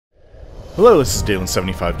Hello, this is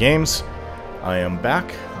Dalen75 Games. I am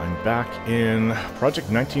back. I'm back in Project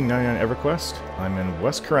 1999 EverQuest. I'm in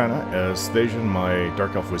West Karana as Thaejan, my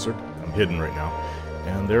Dark Elf Wizard. I'm hidden right now.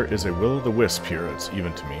 And there is a Willow-the-Wisp here that's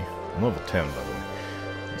even to me. I'm level 10, by the way.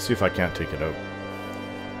 Let's see if I can't take it out.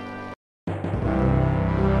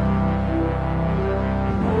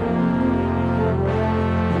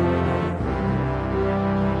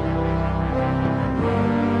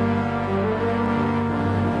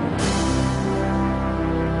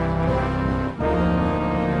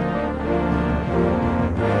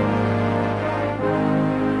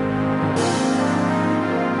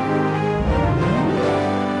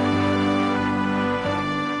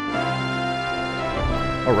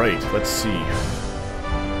 Alright, let's see.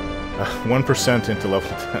 1% into level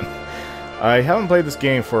 10. I haven't played this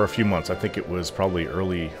game for a few months. I think it was probably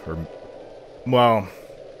early, or... well...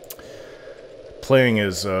 playing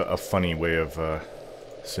is a funny way of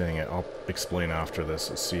saying it. I'll explain after this.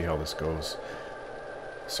 Let's see how this goes.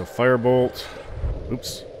 So, Firebolt...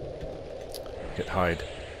 oops. Hit hide.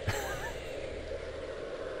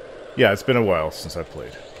 Yeah, it's been a while since I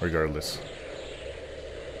played, regardless.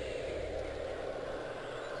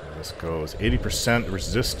 This goes 80%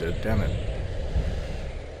 resisted, damn it.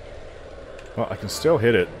 Well, I can still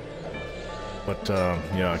hit it, but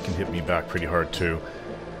yeah, it can hit me back pretty hard too.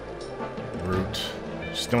 Root.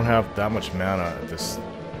 Just don't have that much mana at this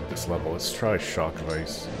level. Let's try Shock of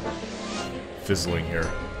Ice. Fizzling here.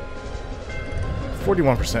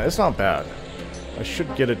 41%. It's not bad. I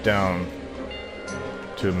should get it down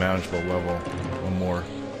to a manageable level. One more.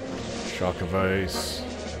 Shock of Ice.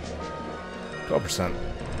 12%.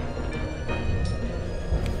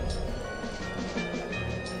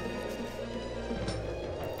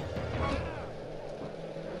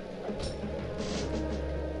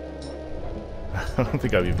 I don't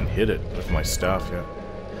think I've even hit it with my staff yet.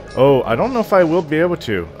 Oh, I don't know if I will be able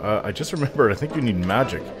to. I just remembered, I think you need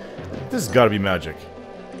magic. This has got to be magic.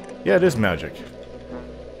 Yeah, it is magic.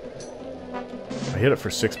 I hit it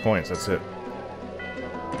for 6 points, that's it.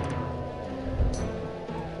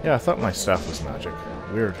 Yeah, I thought my staff was magic.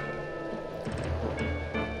 Weird.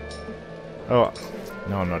 Oh,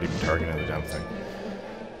 no, I'm not even targeting the damn thing.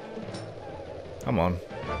 Come on.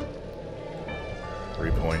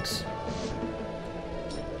 3 points.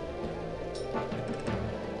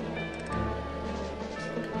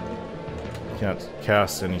 Can't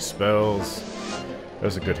cast any spells. That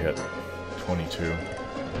was a good hit. 22.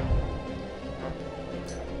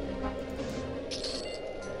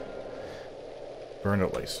 Burn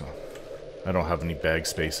it lace. I don't have any bag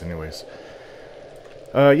space anyways.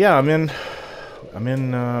 Yeah, I'm in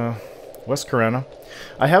West Karana.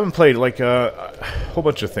 I haven't played, like, a whole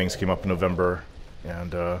bunch of things came up in November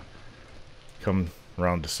and come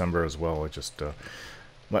around December as well. I just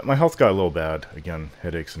my health got a little bad. Again,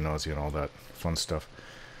 headaches and nausea and all that fun stuff.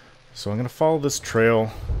 So I'm going to follow this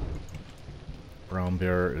trail. Brown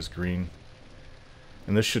bear is green.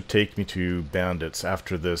 And this should take me to Bandits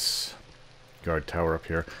after this guard tower up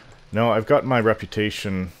here. No, I've got my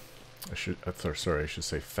reputation... I should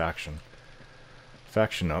say faction.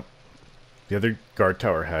 Faction up. The other guard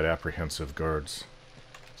tower had apprehensive guards.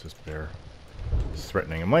 It's this bear. It's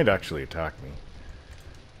threatening. It might actually attack me.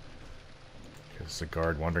 There's a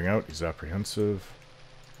guard wandering out. He's apprehensive.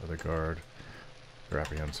 Other guard. They're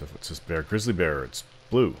apprehensive. What's this bear? Grizzly bear. It's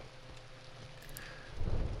blue.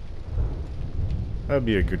 That'd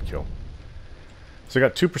be a good kill. So I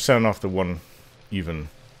got 2% off the one even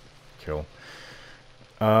kill.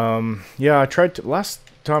 Yeah, I tried to... last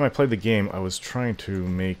time I played the game, I was trying to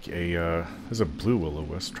make a... there's a blue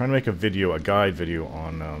Willow-Wisp. Trying to make a video, a guide video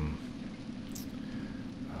on...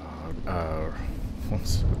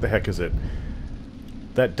 what the heck is it?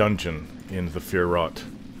 That dungeon in the Fear Rot.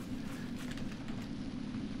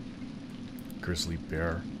 Grizzly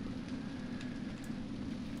bear.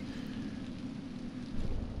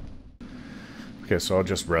 Okay, so I'll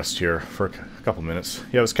just rest here for a couple minutes.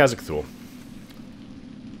 Yeah, it was Khazak-Thul.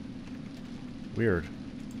 Weird.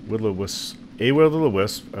 Willow-Wisp. A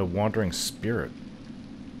Willow-the-Wisp, a wandering spirit.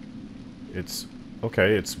 It's...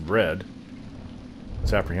 okay, it's red.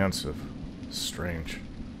 It's apprehensive. Strange.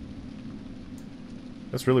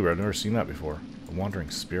 That's really weird. I've never seen that before. A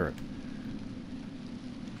wandering spirit.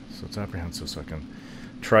 So it's apprehensive, so I can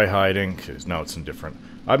try hiding. Now it's indifferent.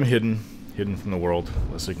 I'm hidden. Hidden from the world,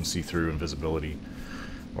 unless you can see through invisibility.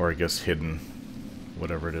 Or I guess hidden.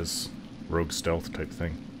 Whatever it is. Rogue stealth type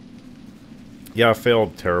thing. Yeah, I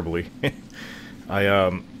failed terribly. Yeah,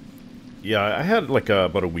 I had like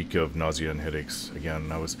about a week of nausea and headaches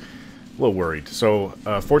again. I was a little worried. So,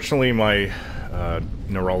 fortunately, my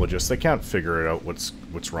neurologist, they can't figure it out what's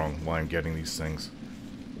what's wrong, why I'm getting these things,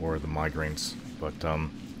 or the migraines. But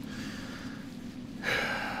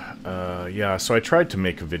yeah, so I tried to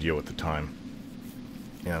make a video at the time,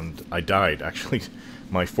 and I died. Actually,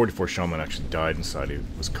 my 44 Shaman actually died inside. He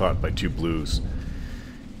was caught by 2 blues,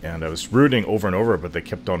 and I was rooting over and over, but they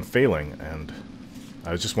kept on failing, and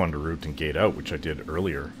I just wanted to root and gate out, which I did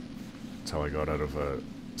earlier. That's how I got out of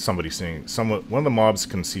somebody seeing... One of the mobs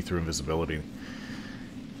can see through invisibility.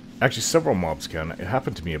 Actually, several mobs can. It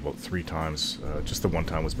happened to me about 3 times. Just the one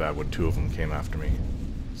time was bad when 2 of them came after me.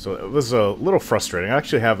 So it was a little frustrating. I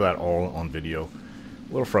actually have that all on video.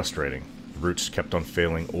 A little frustrating. The roots kept on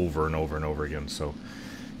failing over and over and over again, so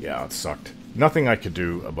yeah, it sucked. Nothing I could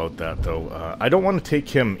do about that, though. I don't want to take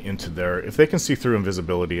him into there. If they can see through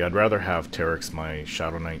invisibility, I'd rather have Terex, my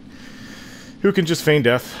Shadow Knight, who can just feign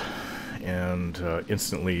death and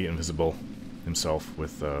instantly invisible himself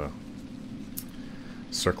with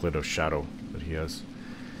circlet of shadow that he has.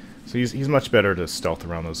 So he's much better to stealth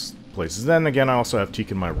around those places. Then again, I also have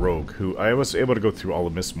Thaejan, my rogue, who I was able to go through all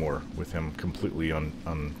of Mistmoor with him completely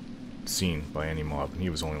unseen by any mob. And he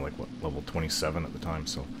was only like, what, level 27 at the time,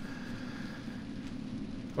 so...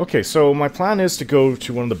 Okay, so my plan is to go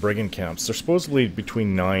to one of the brigand camps. They're supposedly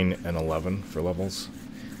between 9 and 11 for levels.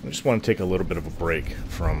 I just want to take a little bit of a break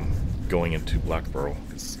from going into Blackburrow,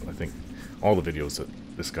 because I think all the videos that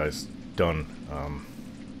this guy's done,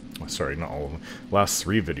 sorry, not all of them, last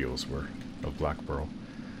 3 videos were of Blackburrow.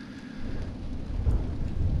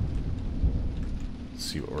 Let's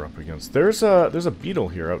see what we're up against. There's a beetle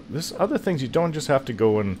here. There's other things. You don't just have to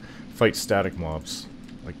go and fight static mobs.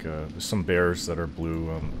 Like, there's some bears that are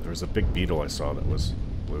blue. There's a big beetle I saw that was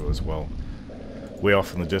blue as well. Way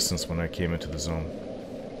off in the distance when I came into the zone.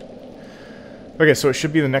 Okay, so it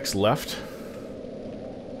should be the next left.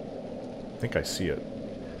 I think I see it.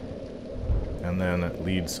 And then it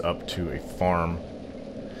leads up to a farm.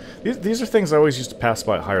 These are things I always used to pass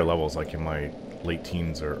by at higher levels, like in my late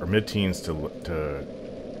teens or mid-teens to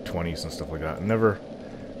 20s and stuff like that. Never...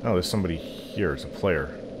 Oh, there's somebody here. It's a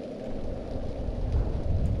player.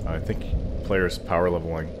 I think player's power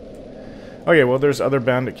leveling. Okay, well, there's other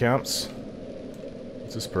bandit camps.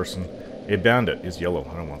 What's this person? A bandit is yellow.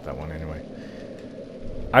 I don't want that one anyway.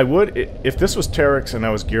 I would, if this was Terex and I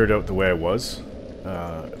was geared out the way I was,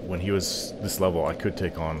 when he was this level, I could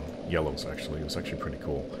take on yellows, actually. It was actually pretty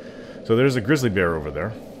cool. So there's a grizzly bear over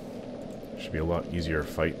there. Should be a lot easier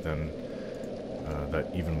fight than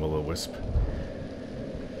that even Willow-the-Wisp.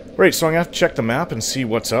 Right, so I'm going to have to check the map and see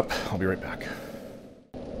what's up. I'll be right back.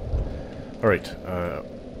 Alright,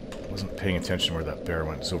 wasn't paying attention where that bear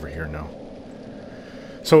went. It's over here now.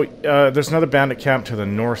 So, there's another bandit camp to the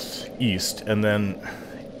northeast, and then,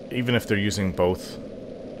 even if they're using both,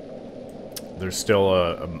 there's still,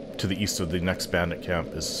 to the east of the next bandit camp.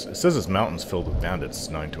 It says it's mountains filled with bandits,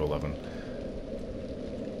 9 to 11.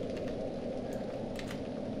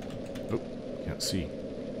 Oh, can't see.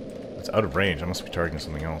 It's out of range. I must be targeting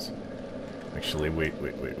something else. Actually, wait.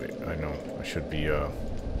 I know. I should be,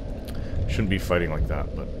 shouldn't be fighting like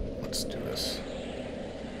that, but let's do this.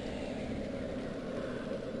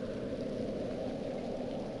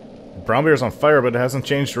 Brown bear's on fire, but it hasn't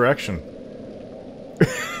changed direction.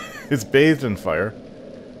 It's bathed in fire.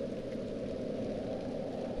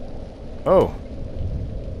 Oh.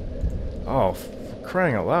 Oh, for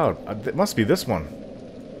crying out loud. It must be this one.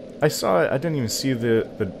 I saw it. I didn't even see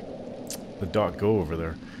the dot go over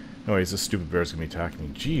there. Anyways, this stupid bear's gonna be attacking me.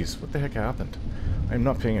 Jeez, what the heck happened? I'm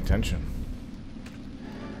not paying attention.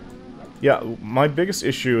 Yeah, my biggest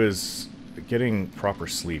issue is getting proper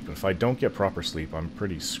sleep. If I don't get proper sleep, I'm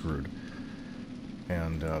pretty screwed.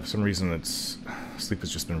 And for some reason, sleep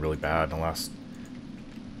has just been really bad in the last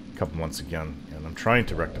couple months again. And I'm trying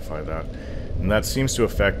to rectify that. And that seems to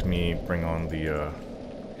affect me, bring on the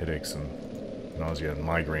headaches and nausea and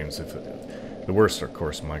migraines. The worst are, of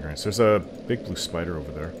course, migraines. There's a big blue spider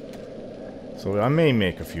over there. So I may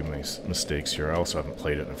make a few mistakes here. I also haven't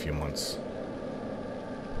played it in a few months.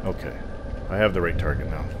 Okay. I have the right target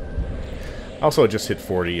now. Also, I just hit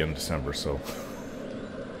 40 in December, so...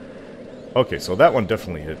 Okay, so that one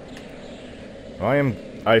definitely hit.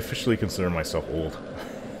 I officially consider myself old.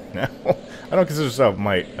 Now, I don't consider myself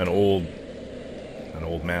an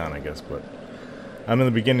old man, I guess, but... I'm in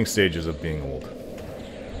the beginning stages of being old.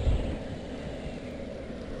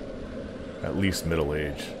 At least middle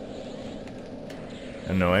age.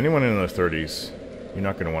 And no, anyone in their 30s, you're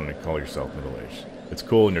not going to want to call yourself middle-aged. It's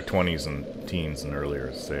cool in your 20s and teens and earlier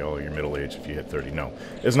to say, oh, you're middle-aged if you hit 30. No,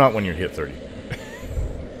 it's not when you hit 30.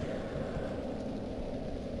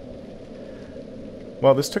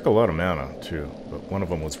 Well, this took a lot of mana, too, but one of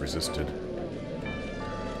them was resisted.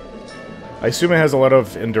 I assume it has a lot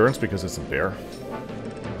of endurance because it's a bear.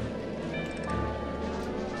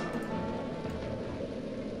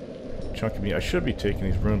 Chunk of meat. I should be taking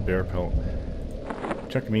these ruined bear pelt.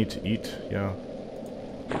 Chunk of meat to eat, yeah.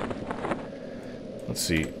 Let's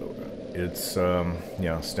see. It's,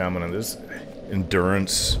 yeah, stamina. This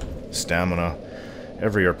endurance, stamina.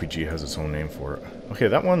 Every RPG has its own name for it. Okay,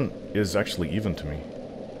 that one is actually even to me.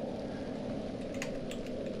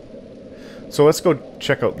 So let's go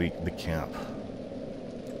check out the camp.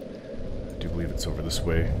 I do believe it's over this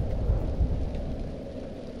way.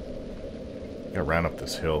 I ran up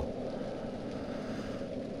this hill.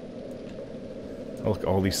 Oh, look,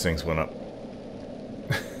 all these things went up.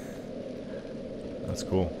 That's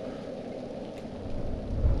cool.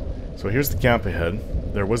 So here's the camp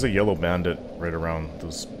ahead. There was a yellow bandit right around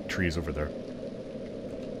those trees over there.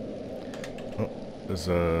 Oh, there's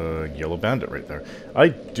a yellow bandit right there. I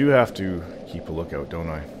do have to keep a lookout, don't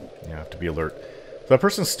I? Yeah, I have to be alert. So that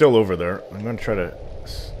person's still over there. I'm going to try to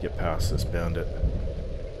get past this bandit.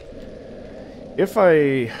 If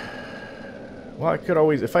I... Well, I could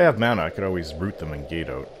always... If I have mana, I could always root them and gate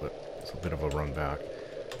out, but it's a bit of a run back.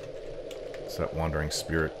 It's that wandering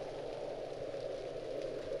spirit.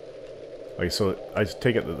 Okay, so I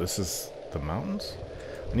take it that this is the mountains?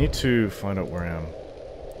 I need to find out where I am.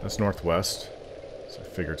 That's northwest. So I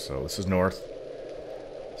figured so. This is north.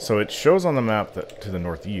 So it shows on the map that to the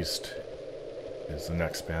northeast is the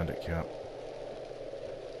next bandit camp.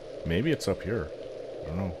 Maybe it's up here. I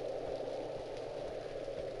don't know.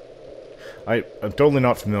 I'm totally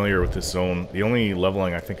not familiar with this zone. The only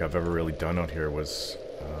leveling I think I've ever really done out here was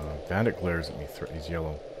bandit glares at me. He's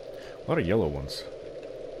yellow. A lot of yellow ones.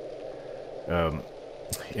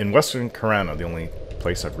 In Western Karana, the only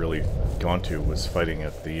place I've really gone to was fighting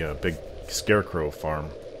at the big scarecrow farm.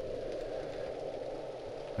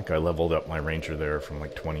 I think I leveled up my ranger there from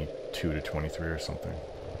like 22 to 23 or something.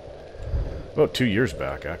 About 2 years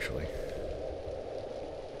back, actually.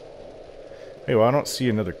 Hey, well, I don't see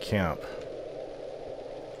another camp.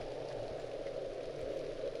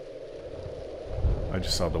 I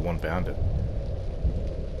just saw the one bandit.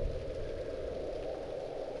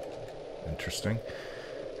 Interesting.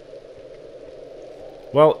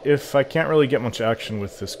 Well, if I can't really get much action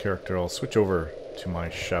with this character, I'll switch over to my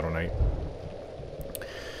Shadow Knight.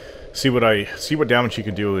 See what damage he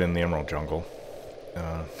can do in the Emerald Jungle.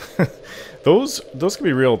 Those can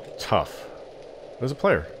be real tough. There's a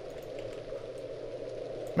player.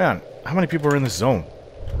 Man, how many people are in this zone?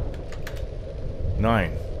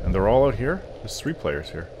 9. And they're all out here? There's 3 players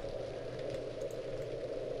here.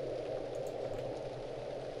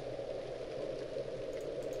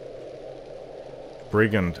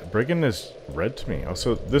 Brigand. Brigand is red to me. Oh,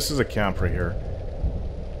 so this is a camp right here.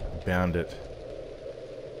 Bandit.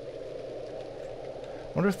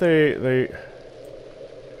 Wonder if they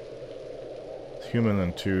human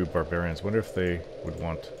and 2 barbarians. Wonder if they would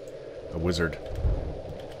want a wizard.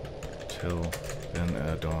 Till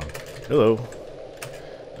then dawn. Hello.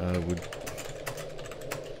 Would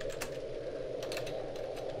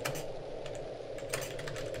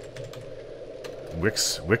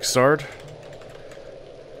Wixard?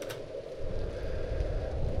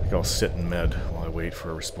 I think I'll sit in med while I wait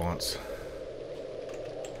for a response.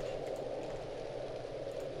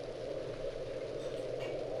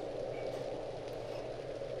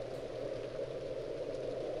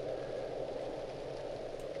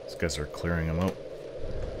 These guys are clearing them out.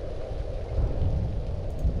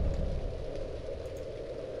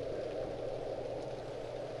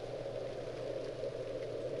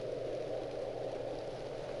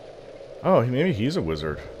 Oh, maybe he's a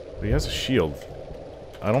wizard. But he has a shield.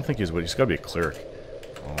 I don't think he's a wizard. He's got to be a cleric.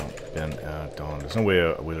 Oh, Ben Dawn. There's no way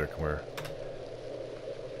a wizard can wear.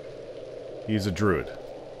 He's a druid.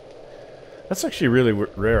 That's actually really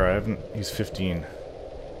rare. I haven't... He's 15.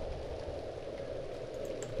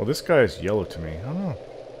 Well, this guy is yellow to me. I don't know.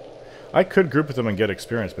 I could group with him and get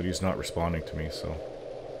experience, but he's not responding to me, so...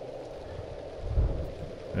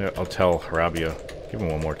 Yeah, I'll tell Harabia. Give him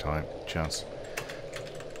one more chance.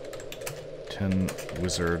 10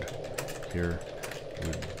 wizard here.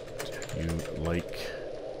 Would you like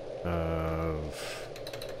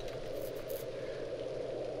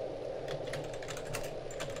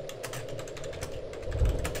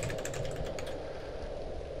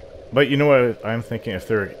but you know what I'm thinking? If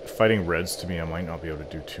they're fighting reds to me, I might not be able to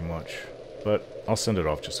do too much. But I'll send it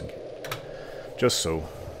off just in case. Just so.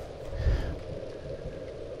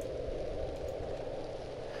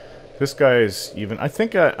 This guy is even... I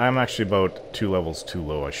think I'm actually about 2 levels too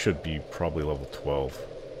low. I should be probably level 12.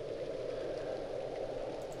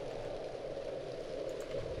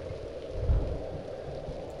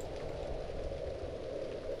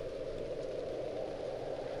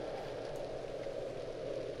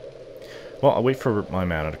 Well, I'll wait for my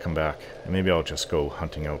mana to come back, and maybe I'll just go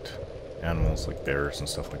hunting out animals like bears and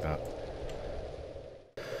stuff like that.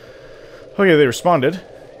 Okay, they responded,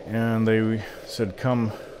 and they said,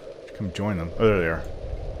 come join them. Oh, there they are.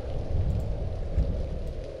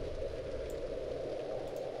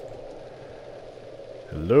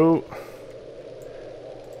 Hello.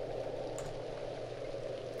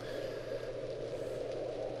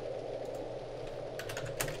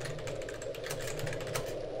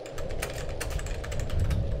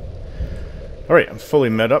 Alright, I'm fully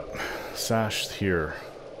met up. Sashed here.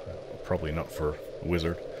 Probably not for a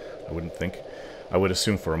wizard, I wouldn't think. I would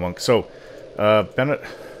assume for a monk. So, Bennett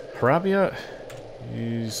Harabia,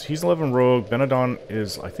 he's 11 rogue. Benedon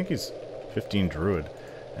is, I think he's 15 druid.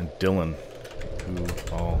 And Dylan,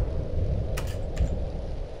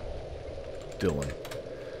 Dylan.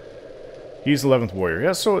 He's 11th warrior.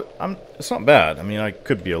 Yeah, so it's not bad. I mean, I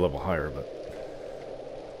could be a level higher, but...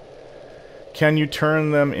 Can you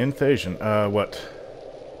turn them in Thaejan? What?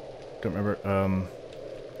 Don't remember.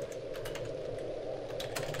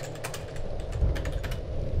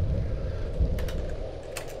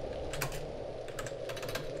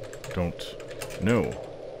 Don't know,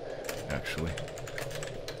 actually.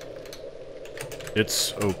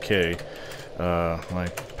 It's okay. My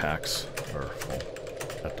packs are full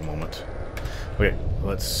at the moment. Okay,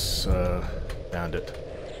 let's Bandit.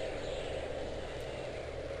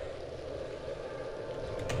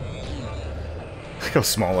 Look how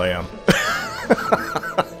small I am.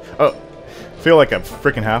 Oh, I feel like a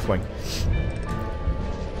freaking halfling.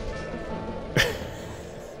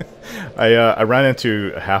 I ran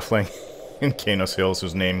into a halfling in Kanos Hills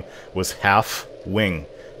whose name was Half Wing.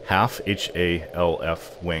 Half,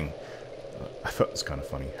 H-A-L-F, Wing. I thought it was kind of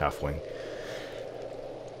funny, Half Wing.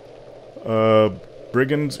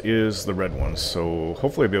 Brigands is the red one, so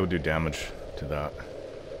hopefully I'll be able to do damage to that.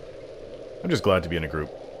 I'm just glad to be in a group.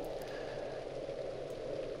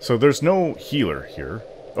 So there's no healer here.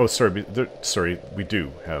 Oh, sorry, sorry, we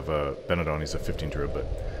do have Benedon. He's a 15 druid, but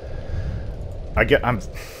I'm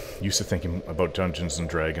used to thinking about Dungeons and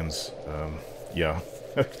Dragons. Yeah,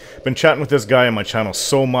 been chatting with this guy on my channel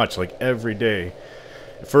so much, like every day.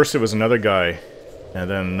 At first, it was another guy, and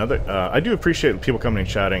then another. I do appreciate people coming and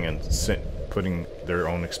chatting and putting their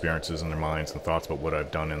own experiences and their minds and thoughts about what I've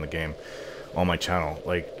done in the game on my channel.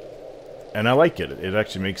 Like, and I like it. It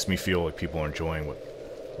actually makes me feel like people are enjoying what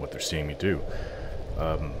they're seeing me do.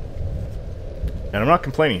 And I'm not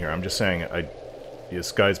complaining here. I'm just saying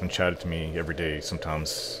this guy's been chatting to me every day,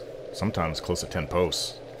 sometimes close to 10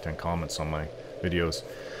 posts, 10 comments on my videos.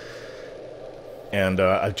 And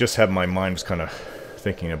I just had my mind was kind of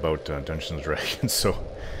thinking about Dungeons and Dragons, so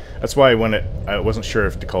that's why I wasn't sure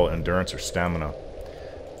if to call it endurance or stamina.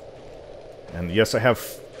 And yes, I have,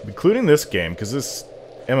 including this game, because this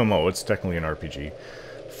MMO, it's technically an RPG.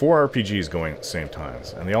 4 RPGs going at the same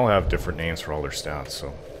times, and they all have different names for all their stats,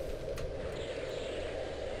 so...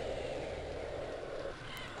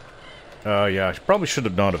 yeah, I probably should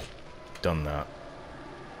have not have done that.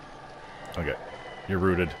 Okay, you're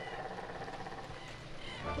rooted.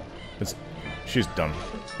 She's done.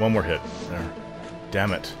 One more hit. There.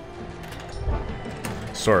 Damn it.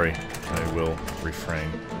 Sorry, I will refrain.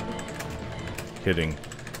 Hitting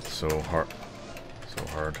so hard.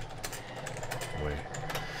 Wait.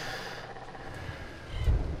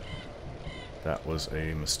 That was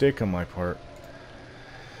a mistake on my part.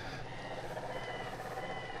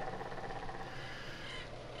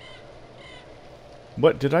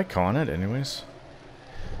 What, did I con it anyways?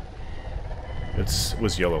 It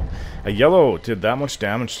was yellow. A yellow did that much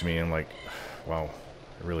damage to me, and like, wow,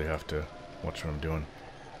 I really have to watch what I'm doing.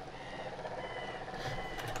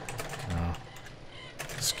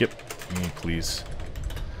 Skip me, please.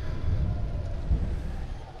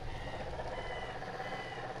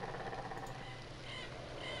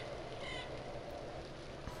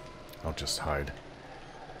 I'll just hide.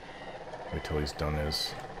 Wait till he's done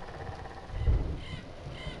his...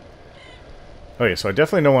 Okay, so I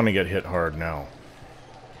definitely don't want to get hit hard now.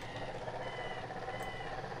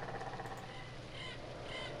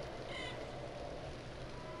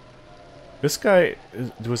 This guy...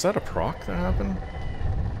 was that a proc that happened?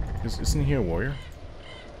 Isn't he a warrior?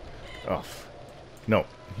 Oh. No,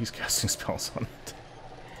 he's casting spells on it.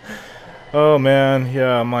 Oh man,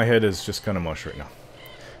 yeah, my head is just kind of mush right now.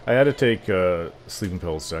 I had to take sleeping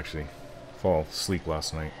pills to actually fall asleep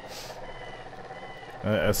last night.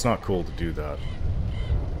 It's not cool to do that.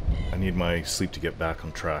 I need my sleep to get back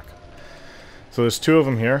on track. So there's 2 of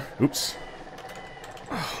them here. Oops.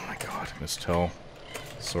 Oh my god, mistel.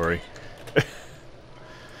 Sorry.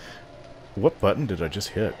 What button did I just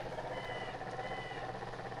hit?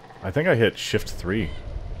 I think I hit Shift 3.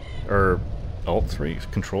 Or Alt 3?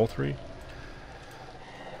 Control 3?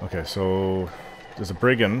 Okay, so there's a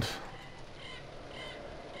brigand.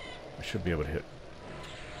 I should be able to hit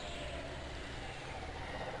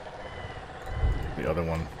the other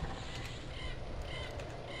one.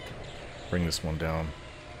 Bring this one down.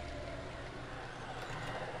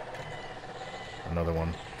 Another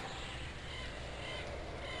one.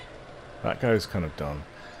 That guy's kind of done.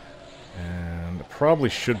 And probably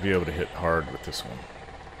should be able to hit hard with this one.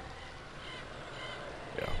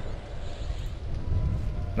 Yeah.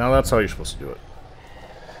 Now that's how you're supposed to do it.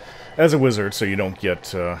 As a wizard, so you don't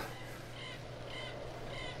get...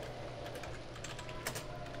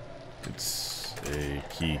 it's a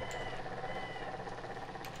key.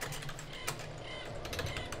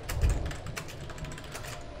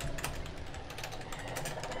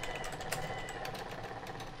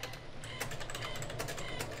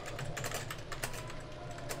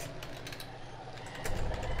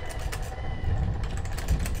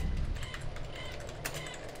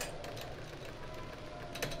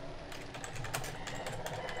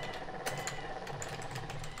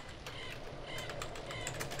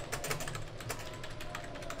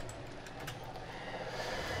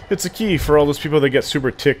 It's a key for all those people that get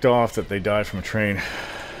super ticked off that they die from a train.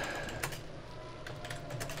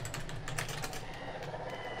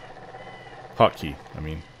 Hotkey, I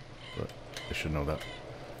mean. But I should know that.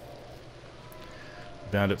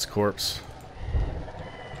 Bandit's corpse.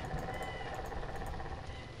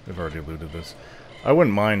 I've already looted this. I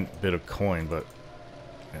wouldn't mind a bit of coin, but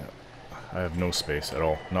yeah, I have no space at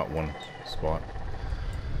all. Not one spot.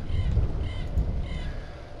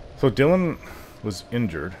 So Dylan was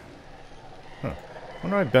injured. Huh. I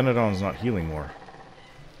wonder why Benedon's not healing more.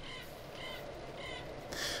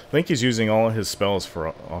 I think he's using all of his spells for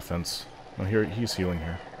offense. Oh, here he's healing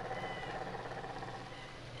here.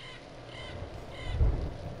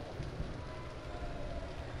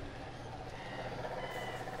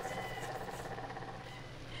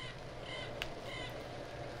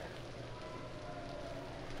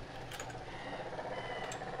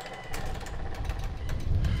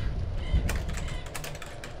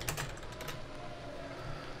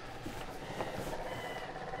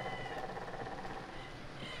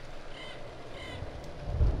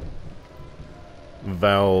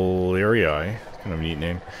 Valerii, kind of a neat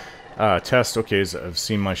name. Test, okay, I've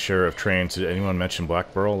seen my share of trains. Did anyone mention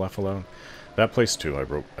Blackborough, laugh aloud? That place too, I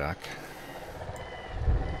wrote back.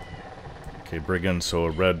 Okay, brigand, so a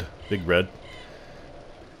red, big red.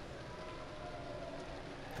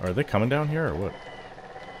 Are they coming down here or what?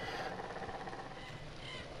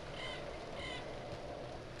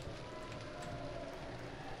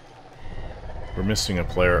 We're missing a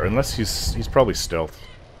player, unless he's probably stealth.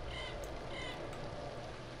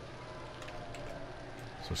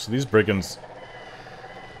 So these brigands,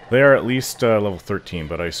 they are at least level 13,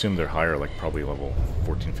 but I assume they're higher, like probably level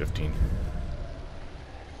 14, 15.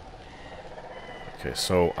 Okay,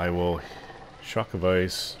 so I will shock of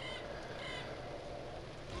ice.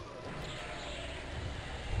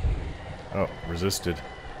 Oh, resisted.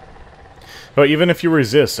 But even if you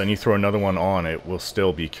resist and you throw another one on, it will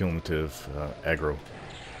still be cumulative aggro.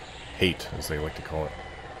 Hate, as they like to call it.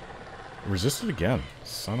 Resisted again.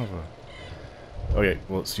 Son of a... Okay,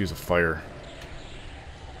 well, let's use a fire.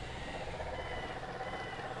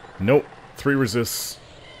 Nope. 3 resists.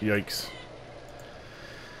 Yikes.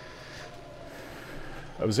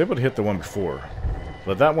 I was able to hit the one before,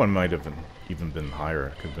 but that one might have even been higher.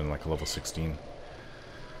 It could have been like a level 16.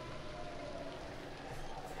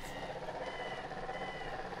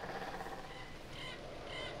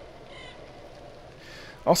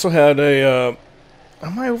 Also had a...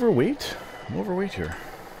 am I overweight? I'm overweight here.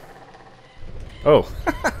 Oh,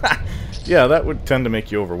 yeah, that would tend to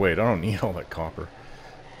make you overweight. I don't need all that copper.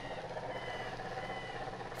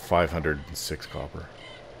 506 copper.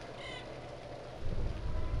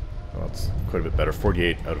 Well, that's quite a bit better.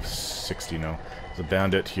 48 out of 60 now. There's a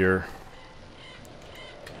bandit here.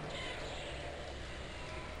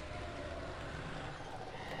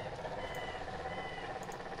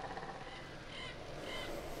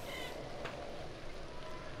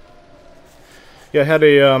 Yeah, I had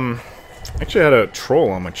a, actually I had a troll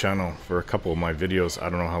on my channel for a couple of my videos. I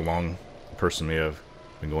don't know how long the person may have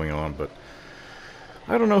been going on, but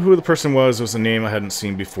I don't know who the person was. It was a name I hadn't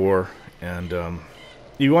seen before. And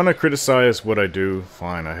you want to criticize what I do,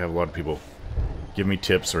 fine. I have a lot of people give me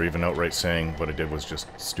tips or even outright saying what I did was just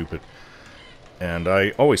stupid. And I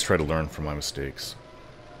always try to learn from my mistakes.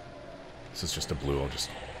 This is just a blue. I'll just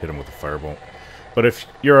hit him with a firebolt. But if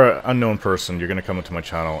you're an unknown person, you're going to come into my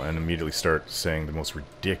channel and immediately start saying the most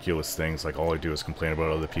ridiculous things, like all I do is complain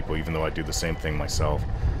about other people, even though I do the same thing myself.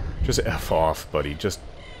 Just F off, buddy. Just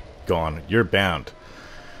gone. You're banned.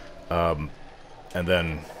 And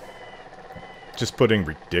then just putting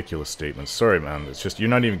ridiculous statements. Sorry, man. It's just, you're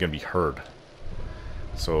not even going to be heard.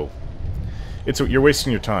 So, you're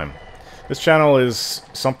wasting your time. This channel is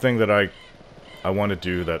something that I want to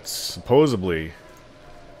do that's supposedly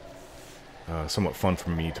somewhat fun for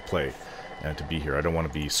me to play and to be here. I don't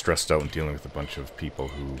want to be stressed out and dealing with a bunch of people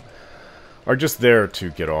who are just there to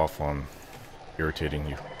get off on irritating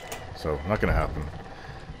you. So, not going to happen.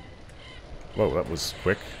 Whoa, that was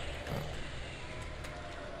quick.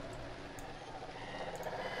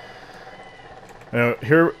 Now,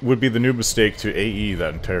 here would be the new mistake to AE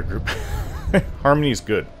that entire group. Harmony is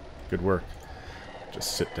good. Good work.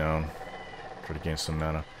 Just sit down. Try to gain some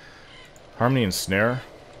mana. Harmony and Snare.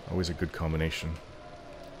 Always a good combination.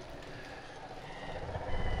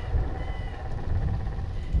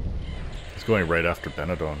 He's going right after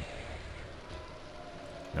Benedon.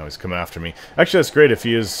 Now he's coming after me. Actually, that's great if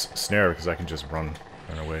he is Snare, because I can just run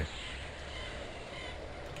away.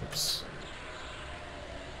 Oops.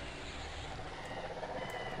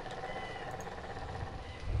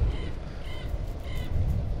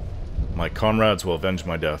 My comrades will avenge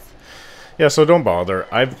my death. Yeah, so don't bother.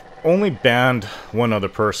 I've only banned one other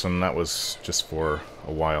person. That was just for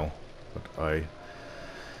a while. But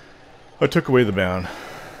I took away the ban.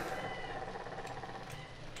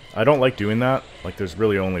 I don't like doing that. Like, there's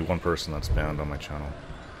really only one person that's banned on my channel.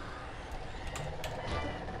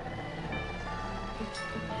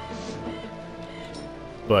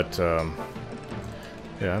 But, yeah,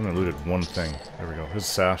 I haven't looted one thing. There we go. Here's a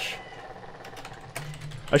sash.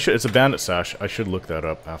 It's a bandit sash. I should look that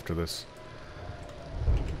up after this.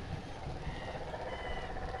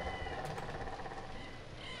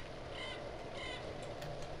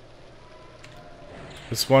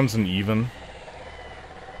 This one's an even.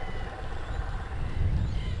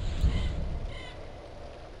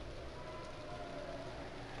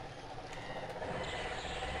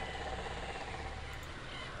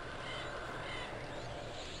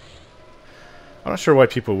 I'm not sure why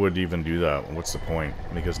people would even do that. What's the point?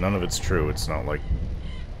 Because none of it's true. It's not like,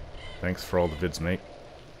 thanks for all the vids, mate.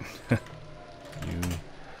 You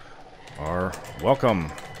are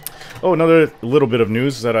welcome. Oh, another little bit of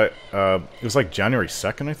news that it was like January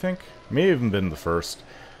 2nd, I think. May have even been the 1st.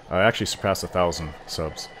 I actually surpassed 1,000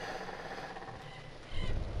 subs.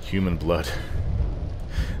 Human blood.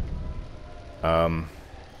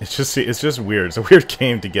 It's just weird. It's a weird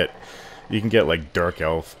game to get. You can get like dark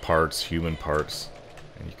elf parts, human parts,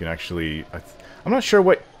 and you can actually. I'm not sure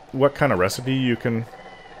what kind of recipe you can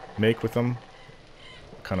make with them,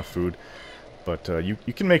 what kind of food, but you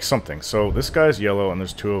can make something. So this guy's yellow, and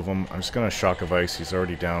there's 2 of them. I'm just gonna shock of ice. He's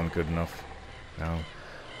already down good enough. Now,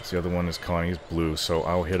 the other one is Connie. He's blue, so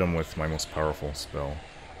I'll hit him with my most powerful spell.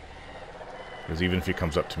 Because even if he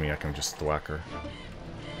comes up to me, I can just thwack her.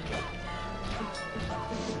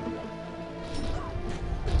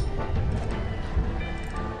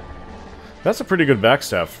 That's a pretty good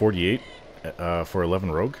backstab, 48 for 11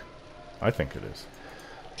 rogue. I think it is.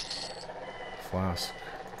 Flask.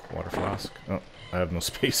 Water flask. Oh, I have no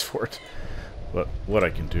space for it. But what I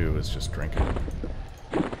can do is just drink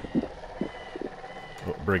it.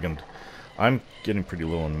 Oh, Brigand. I'm getting pretty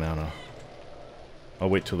low on mana. I'll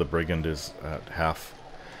wait till the Brigand is at half.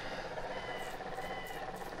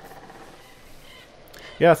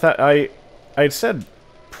 Yeah, I'd said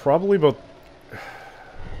probably about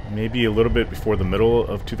maybe a little bit before the middle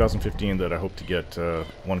of 2015 that I hope to get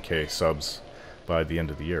 1K subs by the end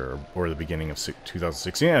of the year, or the beginning of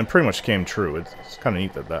 2016, and pretty much came true. It's kind of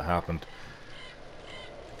neat that that happened.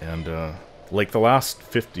 And like the last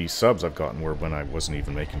 50 subs I've gotten were when I wasn't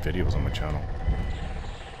even making videos on my channel.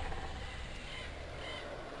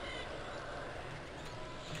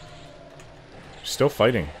 Still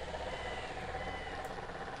fighting.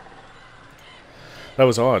 That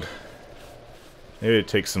was odd. Maybe it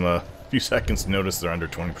takes them a few seconds to notice they're under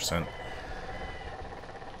 20%.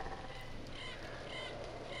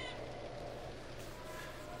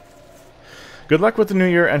 Good luck with the new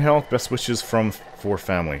year and health. Best wishes from 4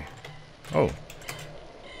 family. Oh.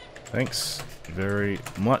 Thanks very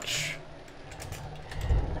much.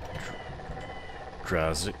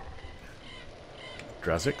 Drazix?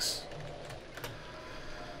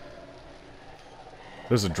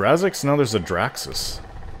 There's a Drazix, now there's a Draxus.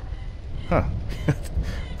 Huh.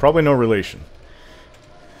 Probably no relation.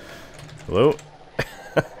 Hello?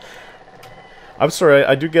 I'm sorry,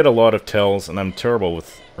 I do get a lot of tells, and I'm terrible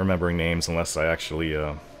with remembering names unless I actually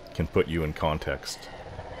can put you in context.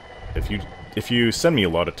 If you send me a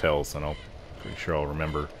lot of tells, then pretty sure I'll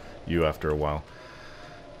remember you after a while.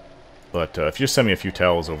 But if you just send me a few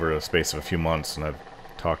tells over a space of a few months, and I've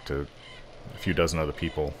talked to a few dozen other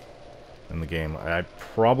people in the game, I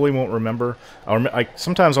probably won't remember.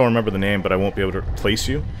 Sometimes I'll remember the name, but I won't be able to place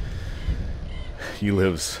you. He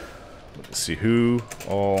lives. Let's see, who,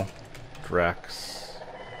 all, Drax.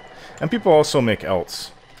 And people also make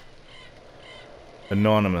else.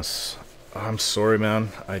 Anonymous. I'm sorry, man.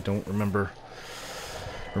 I don't remember.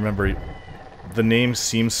 The name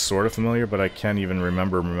seems sort of familiar, but I can't even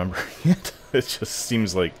remembering it. It just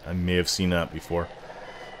seems like I may have seen that before.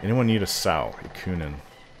 Anyone need a sow? A Kunin.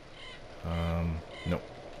 Nope.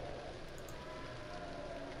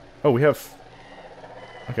 Oh, we have...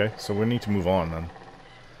 Okay, so we need to move on then.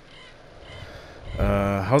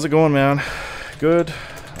 How's it going, man? Good.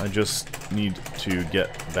 I just need to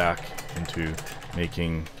get back into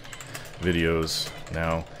making videos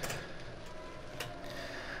now.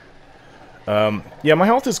 Yeah, my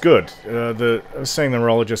health is good. I was saying the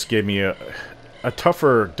neurologist gave me a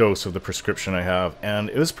tougher dose of the prescription I have, and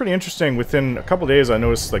it was pretty interesting. Within a couple days, I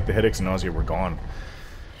noticed like the headaches and nausea were gone.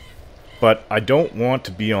 But I don't want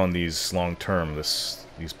to be on these long term.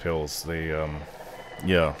 These pills.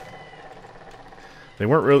 Yeah. They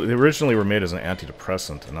weren't really. They originally were made as an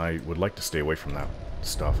antidepressant, and I would like to stay away from that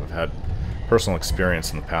stuff. I've had personal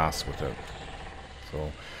experience in the past with it.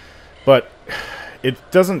 So, but it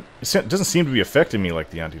doesn't seem to be affecting me like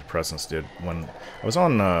the antidepressants did when I was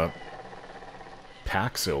on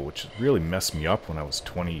Paxil, which really messed me up when I was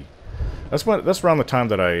 20. That's around the time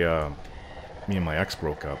that me and my ex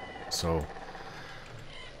broke up. So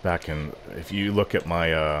back in, if you look at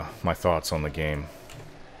my my thoughts on the game,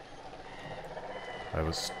 I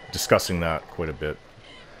was discussing that quite a bit.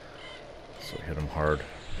 So I hit him hard.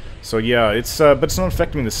 So yeah, it's but it's not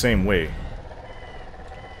affecting me the same way.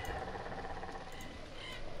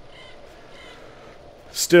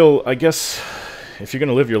 Still, I guess if you're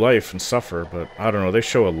gonna live your life and suffer, but I don't know, they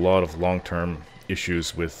show a lot of long-term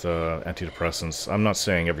issues with antidepressants. I'm not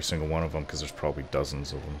saying every single one of them, because there's probably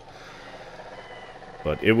dozens of them.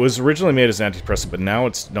 But it was originally made as an antidepressant, but now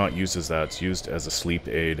it's not used as that. It's used as a sleep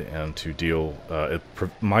aid and to deal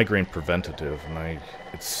migraine preventative, and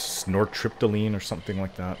it's nortriptyline or something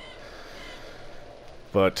like that.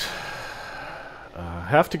 But I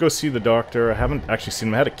have to go see the doctor. I haven't actually seen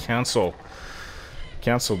him. I had to cancel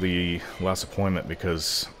the last appointment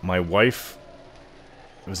because my wife,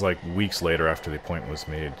 it was like weeks later after the appointment was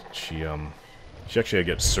made, she actually had to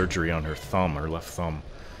get surgery on her thumb, her left thumb,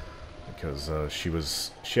 because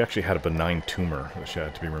she actually had a benign tumor that she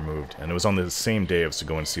had to be removed, and it was on the same day I was to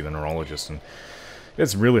go and see the neurologist, and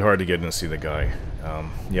it's really hard to get in to see the guy.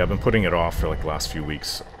 Yeah, I've been putting it off for like the last few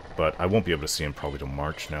weeks, but I won't be able to see him probably till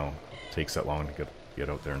March now. It takes that long to get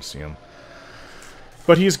out there and see him.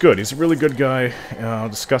 But he's good. He's a really good guy. I'll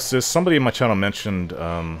discuss this. Somebody in my channel mentioned,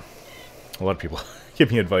 a lot of people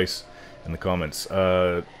give me advice in the comments,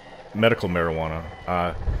 medical marijuana.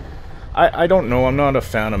 I don't know. I'm not a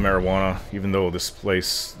fan of marijuana, even though this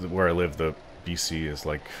place where I live, the BC, is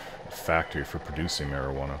like a factory for producing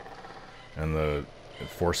marijuana. And the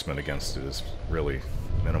enforcement against it is really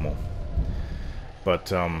minimal.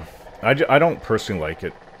 But I don't personally like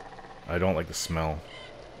it. I don't like the smell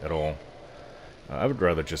at all. I would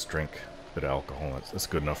rather just drink a bit of alcohol. That's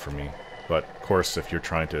good enough for me. But, of course, if you're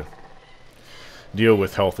trying to deal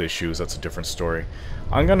with health issues, that's a different story.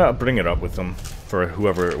 I'm gonna bring it up with them for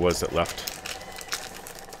whoever it was that left.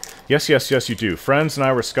 Yes, yes, yes, you do. Friends and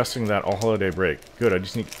I were discussing that all holiday break. Good, I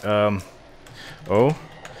just need...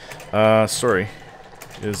 sorry.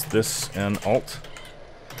 Is this an alt?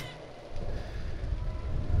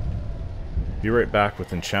 Be right back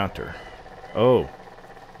with Enchanter. Oh.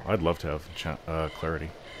 I'd love to have clarity.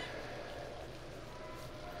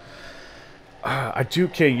 I do...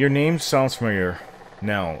 Okay, your name sounds familiar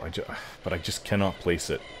now, but I just cannot place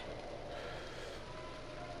it.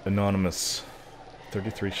 Anonymous.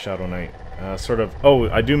 33 Shadow Knight. Sort of... Oh,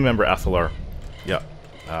 I do remember Athalar. Yeah.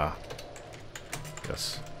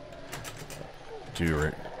 Yes.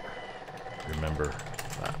 Do remember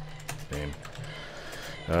that name.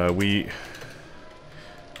 We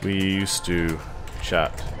used to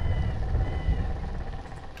chat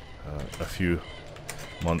a few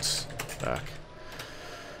months back.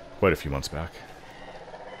 Quite a few months back.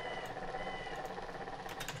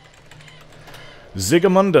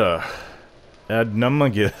 Zigamunda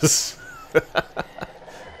Adnumagis.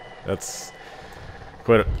 That's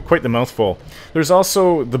quite the mouthful. There's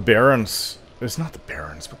also the Barons. It's not the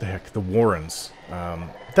Barons, what the heck? The Warrens.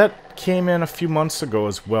 That came in a few months ago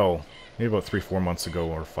as well. maybe about 3-4 months ago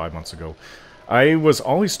or 5 months ago. I was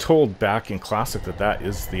always told back in Classic that that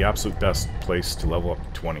is the absolute best place to level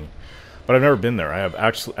up to 20. But I've never been there. I have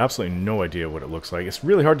actually absolutely no idea what it looks like. It's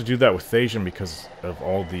really hard to do that with Thaejan because of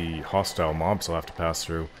all the hostile mobs I'll have to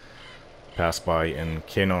pass by in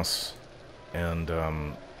Kenos, and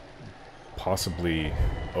possibly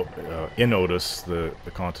in Otis, the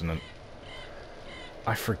continent.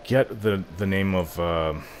 I forget the name of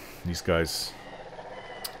these guys'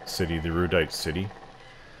 city, the Erudite city.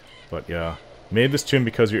 But yeah, made this tune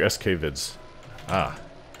because of your SK vids. Ah,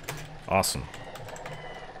 awesome.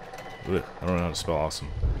 Ugh, I don't know how to spell awesome.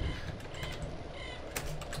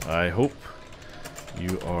 I hope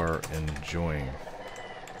you are enjoying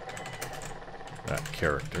that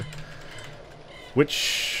character.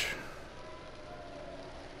 Which...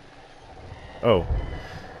 oh.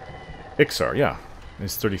 Ixar, yeah.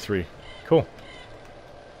 He's 33. Cool.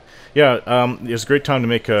 Yeah, it's a great time to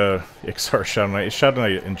make a Ixar Shadow Knight. Shadow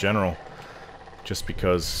Knight in general. Just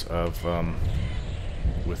because of,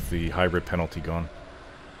 with the hybrid penalty gone.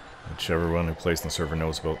 Which everyone who plays in the server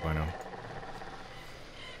knows about by now.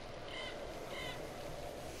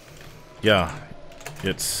 Yeah,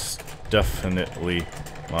 it's definitely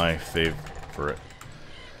my favorite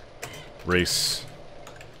race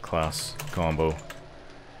class combo.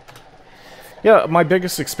 Yeah, my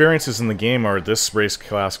biggest experiences in the game are this race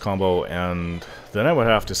class combo, and then I would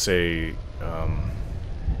have to say,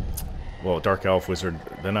 well, Dark Elf Wizard,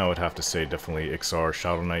 then I would have to say definitely Ixar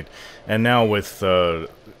Shadow Knight, and now with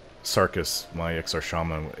Sarkis, my Ixar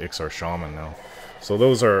Shaman now. So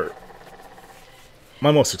those are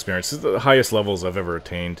my most experiences, the highest levels I've ever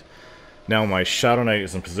attained. Now my Shadow Knight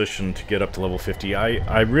is in position to get up to level 50.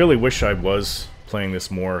 I really wish I was playing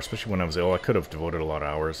this more, especially when I was ill. I could have devoted a lot of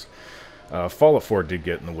hours. Fallout 4 did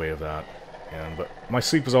get in the way of that, but my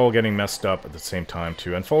sleep was all getting messed up at the same time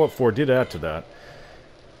too, and Fallout 4 did add to that.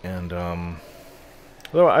 And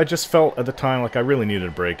though I just felt at the time like I really needed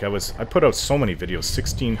a break. I put out so many videos,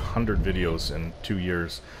 1,600 videos in 2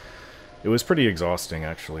 years. It was pretty exhausting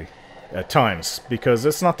actually, at times, because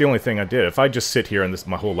it's not the only thing I did. If I just sit here and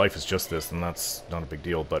my whole life is just this, then that's not a big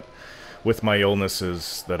deal. But with my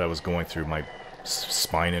illnesses that I was going through, my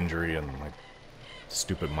spine injury and my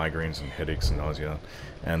stupid migraines and headaches and nausea,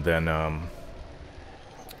 and then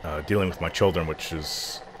dealing with my children, which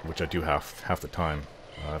I do half the time.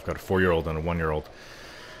 I've got a 4-year-old and a 1-year-old.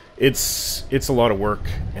 It's a lot of work,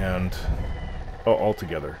 and all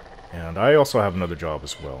together. And I also have another job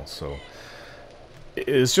as well, so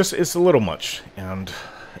it's a little much. And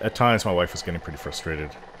at times my wife was getting pretty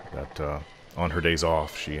frustrated that on her days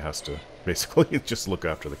off she has to basically just look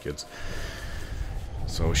after the kids.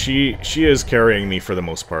 So she is carrying me for the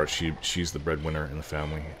most part. She's the breadwinner in the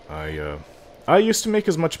family. I used to make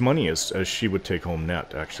as much money as she would take home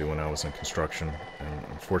net, actually, when I was in construction. And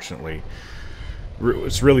unfortunately,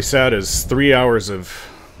 what's really sad is 3 hours of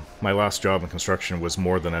my last job in construction was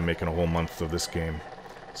more than I make in a whole month of this game.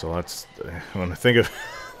 So that's, when I think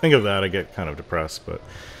of that, I get kind of depressed. But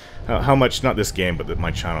how much, not this game, but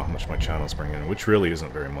my channel, how much my channel's bringing in, which really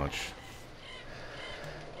isn't very much.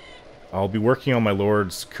 I'll be working on my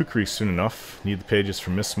Lord's Kukri soon enough. Need the pages for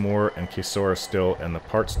Miss Moore and Kesora still, and the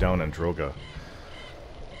parts down in Droga.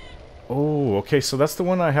 Oh, okay, so that's the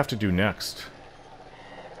one I have to do next.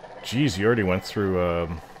 Jeez, you already went through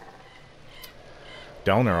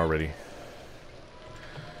down there already.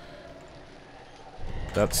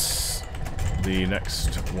 That's the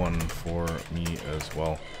next one for me as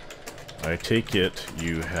well. I take it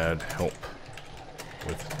you had help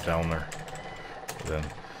with down there then.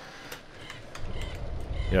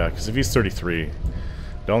 Yeah, because if he's 33,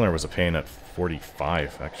 down there was a pain at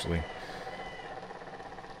 45, actually.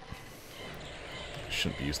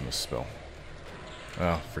 Shouldn't be using this spell.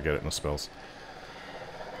 Oh, forget it, no spells.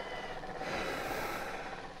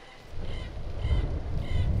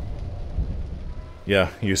 Yeah,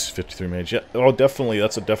 use 53 mage. Yeah, oh, definitely,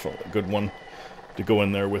 that's a definitely good one to go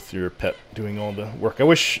in there with your pet doing all the work. I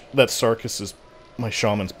wish that Sarkis, my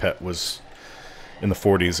shaman's pet, was in the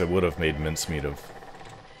 40s. I would have made mincemeat of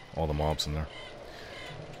all the mobs in there.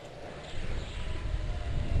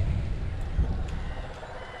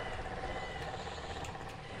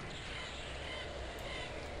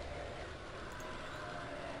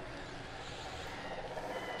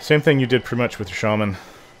 Same thing you did pretty much with your shaman.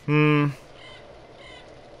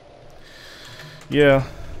 Yeah,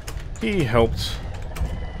 he helped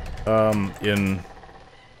in...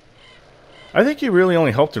 I think he really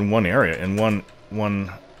only helped in one area, in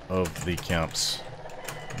one of the camps.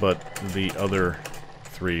 But the other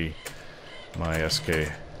 3, my SK,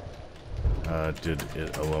 did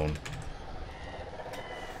it alone.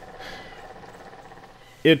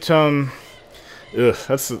 That's a,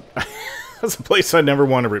 that's a place I never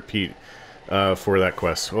want to repeat for that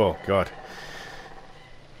quest. Oh god.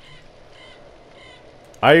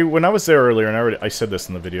 When I was there earlier, and I said this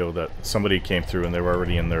in the video, that somebody came through and they were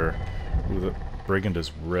already in there. Ooh, the brigand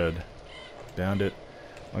is red. Bandit.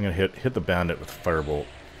 I'm gonna hit the bandit with a firebolt.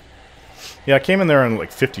 Yeah, I came in there on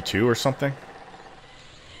like 52 or something.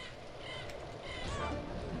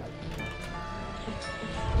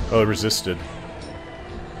 Oh, it resisted.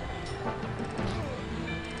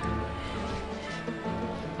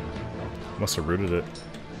 Must have rooted it.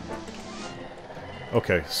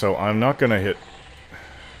 Okay, so I'm not gonna hit...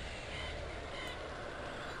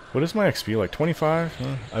 What is my XP, like 25?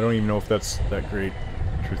 Huh? I don't even know if that's that great,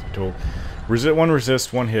 truth be told. One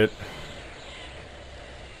resist, one hit.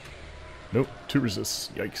 Nope, 2 resists.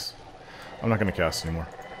 Yikes. I'm not gonna cast anymore.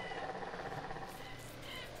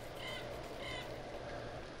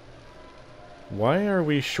 Why are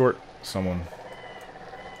we short someone?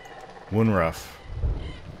 Wounruff.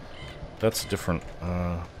 That's different.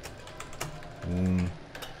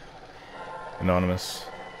 Anonymous.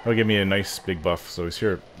 That'll give me a nice big buff, so he's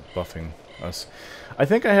here buffing us. I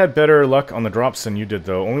think I had better luck on the drops than you did,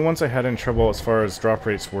 though. Only ones I had in trouble as far as drop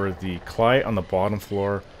rates were the Cly on the bottom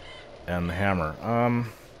floor and the hammer.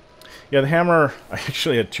 Yeah, the hammer, I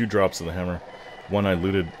actually had 2 drops of the hammer. One I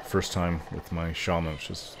looted first time with my shaman, which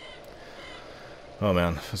is... Oh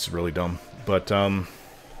man, this is really dumb. But,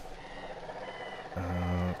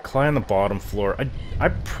 Cly on the bottom floor. I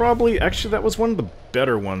probably... Actually, that was one of the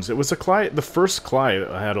better ones. It was a Cly... The first Cly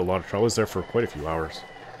I had a lot of trouble. I was there for quite a few hours.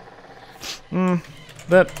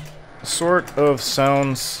 That sort of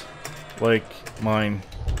sounds like mine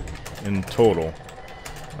in total.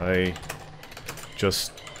 I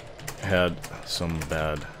just had some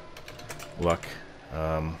bad luck.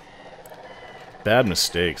 Bad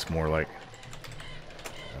mistakes, more like.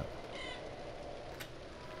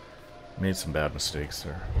 Made some bad mistakes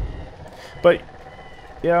there. But,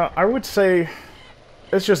 yeah, I would say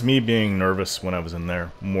it's just me being nervous when I was in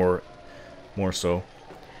there. More so.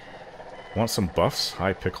 Want some buffs?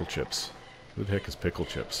 Hi, pickle chips. Who the heck is pickle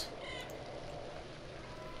chips?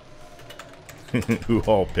 Who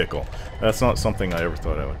all pickle? That's not something I ever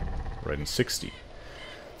thought I would write in 60.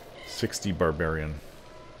 60 barbarian.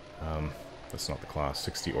 That's not the class.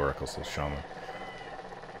 60 oracle, so shaman.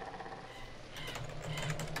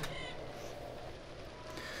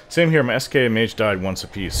 Same here, my SK and mage died once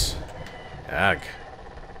apiece. Ag.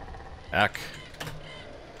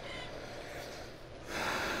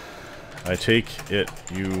 I take it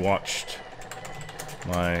you watched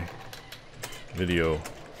my video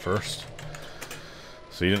first,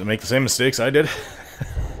 so you didn't make the same mistakes I did.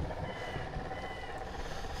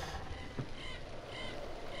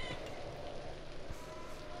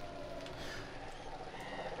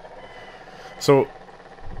 So,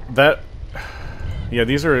 yeah,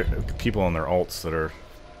 these are people on their alts that are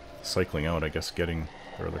cycling out, I guess, getting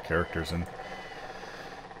their other characters in.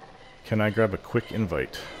 Can I grab a quick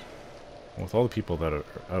invite? With all the people that are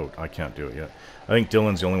out, I can't do it yet. I think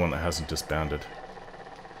Dylan's the only one that hasn't disbanded.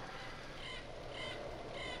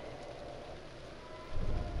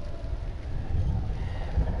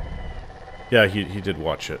 Yeah, he did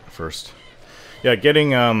watch it first. Yeah,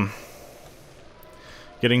 getting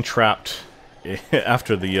trapped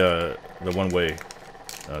after the one-way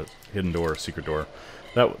hidden door, secret door,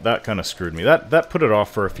 that kind of screwed me. That put it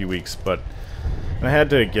off for a few weeks, but I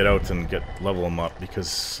had to get out and level him up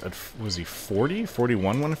because, was he 40?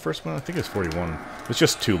 41 when I first went? I think it was 41. It's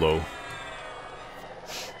just too low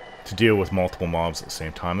to deal with multiple mobs at the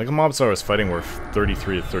same time. Like, the mobs I was fighting were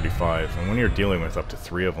 33 to 35, and when you're dealing with up to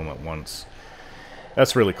 3 of them at once,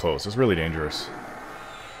 that's really close. It's really dangerous.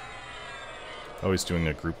 Always doing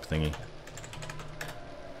a group thingy.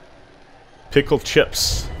 Pickled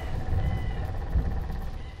chips.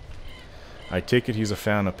 I take it he's a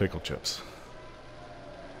fan of pickled chips.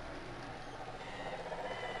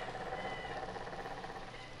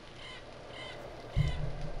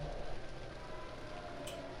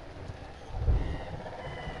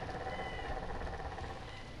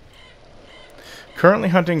 Currently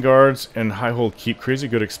hunting guards in Highhold Keep. Crazy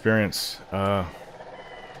good experience. I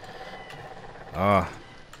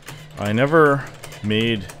never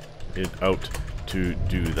made it out to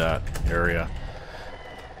do that area.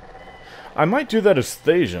 I might do that as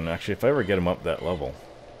Thaejan, actually, if I ever get him up that level.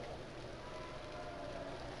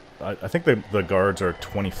 I think the guards are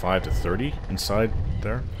 25 to 30 inside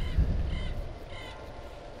there.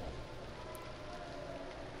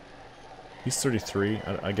 He's 33.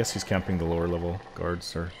 I guess he's camping the lower level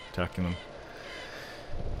guards or attacking them.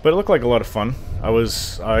 But it looked like a lot of fun.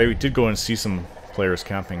 I did go and see some players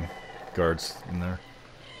camping guards in there.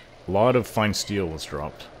 A lot of fine steel was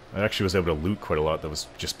dropped. I actually was able to loot quite a lot that was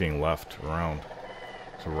just being left around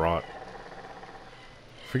to rot.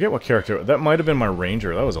 Forget what character. That might have been my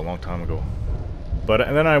ranger. That was a long time ago. But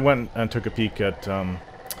and then I went and took a peek at...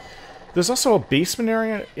 there's also a basement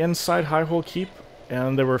area inside Highhold Keep,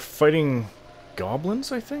 and they were fighting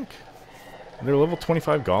goblins, I think? They were level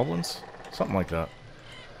 25 goblins? Something like that.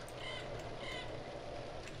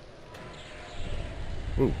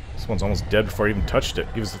 Ooh, this one's almost dead before I even touched it.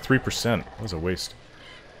 He was at 3%. That was a waste.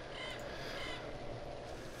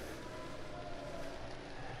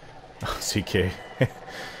 Oh, CK.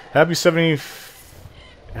 Happy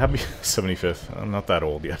 75th. I'm not that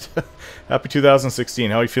old yet. Happy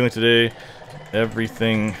 2016. How are you feeling today?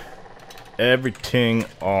 Everything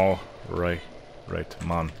all right. Right,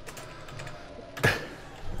 man.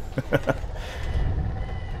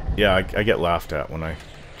 Yeah, I get laughed at when I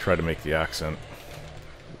try to make the accent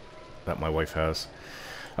that my wife has.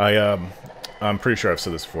 I'm pretty sure I've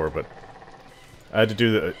said this before, but I had to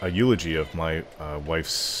do a eulogy of my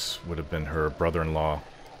wife's, would have been her brother-in-law.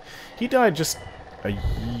 He died just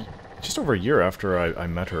over a year after I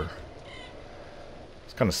met her.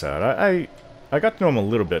 It's kind of sad. I got to know him a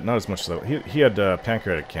little bit, not as much as he had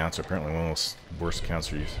pancreatic cancer, apparently one of the worst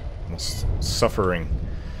cancers, most suffering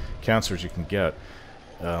cancers you can get.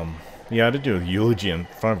 Yeah, I had to do a eulogy in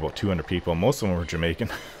front of about 200 people. Most of them were Jamaican.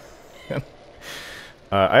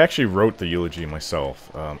 I actually wrote the eulogy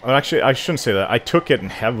myself. Actually, I shouldn't say that. I took it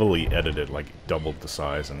and heavily edited, like doubled the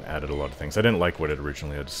size and added a lot of things. I didn't like what it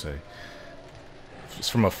originally had to say. It's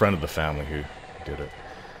from a friend of the family who did it.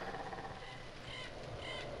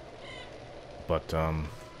 But,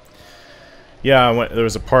 yeah, there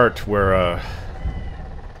was a part where,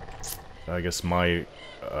 I guess I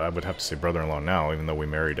would have to say brother-in-law now, even though we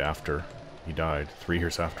married after he died. 3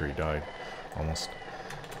 years after he died, almost.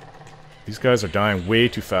 These guys are dying way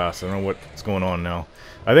too fast. I don't know what's going on now.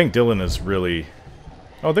 I think Dylan is really...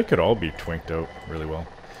 Oh, they could all be twinked out really well.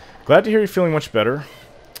 Glad to hear you're feeling much better.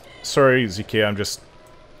 Sorry, ZK,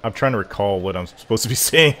 I'm trying to recall what I'm supposed to be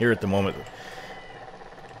saying here at the moment.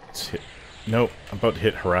 Nope, I'm about to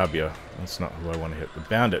hit Harabia. That's not who I want to hit. The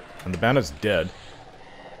Bandit. And the Bandit's dead.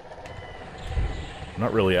 I'm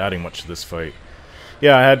not really adding much to this fight.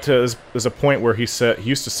 Yeah, I had to... There's a point where he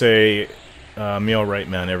used to say... me alright,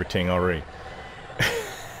 man, everything alright.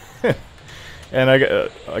 And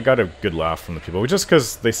I got a good laugh from the people. Just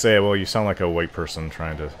because they say, well, you sound like a white person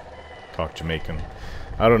trying to talk Jamaican.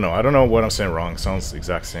 I don't know. I don't know what I'm saying wrong. It sounds the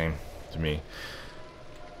exact same to me.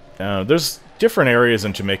 There's different areas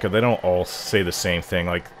in Jamaica. They don't all say the same thing.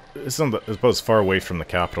 Like, it's about as far away from the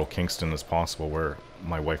capital, Kingston, as possible, where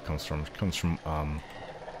my wife comes from. She comes from,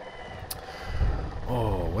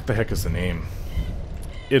 oh, what the heck is the name?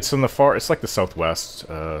 It's in the far... It's like the southwest.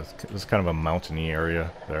 It's kind of a mountainy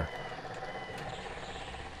area there.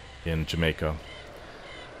 In Jamaica.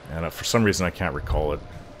 And for some reason I can't recall it.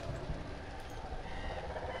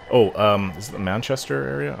 Oh, is it the Manchester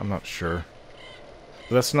area? I'm not sure.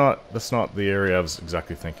 But that's not the area I was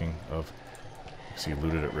exactly thinking of. See,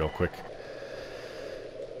 looted it real quick.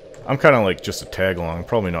 I'm kind of like just a tag along. I'm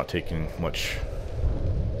probably not taking much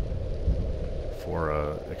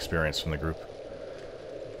for experience from the group.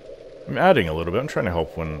 I'm adding a little bit. I'm trying to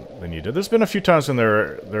help when they need it. There's been a few times when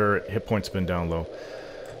their hit points have been down low.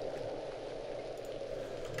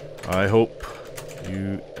 I hope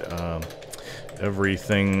you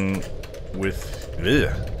everything with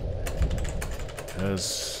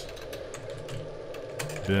has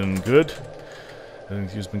been good.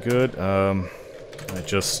 Everything's been good. I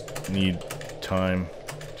just need time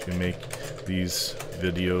to make these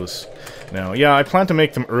videos now. Yeah, I plan to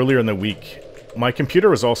make them earlier in the week. My computer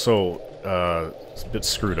was also a bit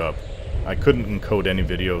screwed up. I couldn't encode any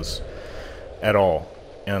videos at all.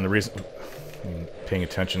 And the reason... paying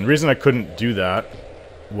attention. The reason I couldn't do that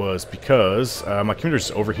was because my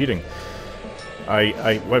computer's overheating.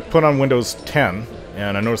 I put on Windows 10,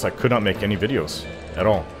 and I noticed I could not make any videos at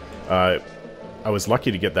all. I was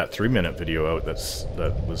lucky to get that 3-minute video out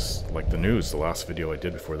that was like the news, the last video I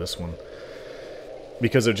did before this one.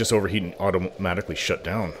 Because it just overheated and automatically shut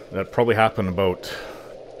down. That probably happened about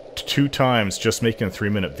 2 times just making a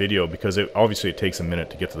 3-minute video, because obviously it takes a minute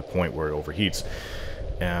to get to the point where it overheats.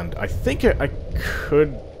 And I think I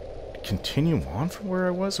could continue on from where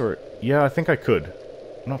I was, or... Yeah, I think I could.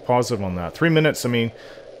 I'm not positive on that. 3 minutes, I mean...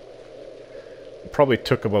 It probably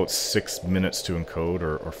took about 6 minutes to encode,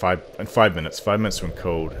 or 5 minutes. 5 minutes to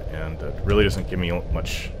encode, and it really doesn't give me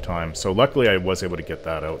much time. So luckily I was able to get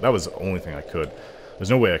that out. That was the only thing I could. There's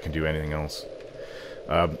no way I can do anything else.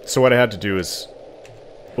 So what I had to do is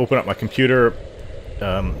open up my computer,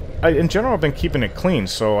 in general, I've been keeping it clean,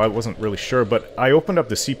 so I wasn't really sure, but I opened up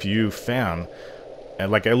the CPU fan,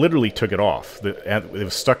 and like I literally took it off. It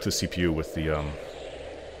was stuck to the CPU with the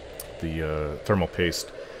thermal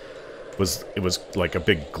paste. It was like a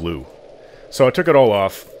big glue. So I took it all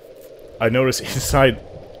off. I noticed inside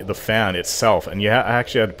the fan itself, and I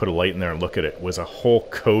actually had to put a light in there and look at it, was a whole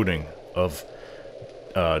coating of,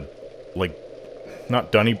 like,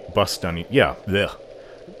 not bust dunny, yeah, bleh.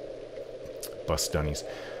 Bust dunnies.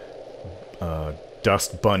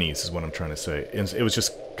 Dust bunnies is what I'm trying to say. It was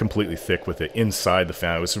just completely thick with it inside the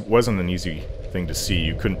fan. It wasn't an easy thing to see.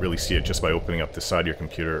 You couldn't really see it just by opening up the side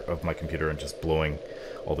of my computer and just blowing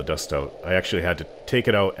all the dust out. I actually had to take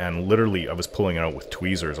it out, and literally I was pulling it out with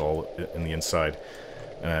tweezers all in the inside.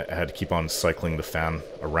 And I had to keep on cycling the fan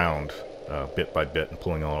around bit by bit and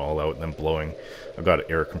pulling it all out and then blowing. I've got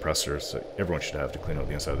air compressors that everyone should have to clean out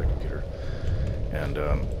the inside of their computer. And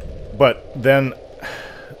but then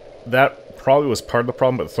that probably was part of the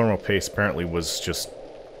problem, but the thermal paste apparently was just...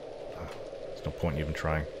 there's no point in even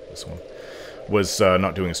trying this one. Was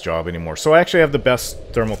not doing its job anymore. So I actually have the best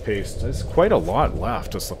thermal paste. There's quite a lot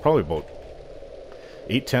left. It's probably about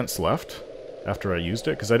 8/10 left after I used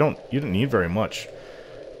it, because you didn't need very much.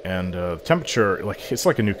 And temperature, like, it's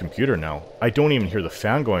like a new computer now. I don't even hear the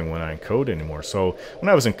fan going when I encode anymore. So when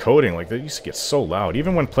I was encoding, like, they used to get so loud.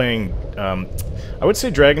 Even when playing, I would say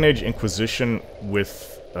Dragon Age Inquisition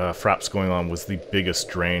with fraps going on was the biggest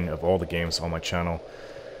drain of all the games on my channel.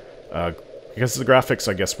 Because the graphics,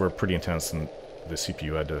 I guess, were pretty intense, and the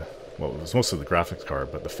CPU had to... well, it was mostly the graphics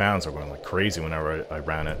card, but the fans are going like crazy whenever I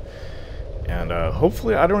ran it. And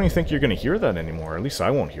hopefully, I don't even think you're going to hear that anymore. At least I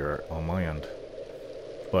won't hear it on my end.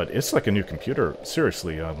 But it's like a new computer,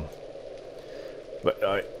 seriously. But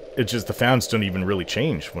it's just the fans don't even really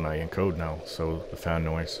change when I encode now, so the fan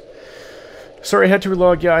noise. Sorry, I had to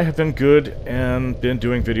relog. Yeah, I have been good and been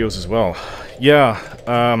doing videos as well. Yeah,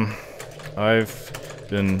 I've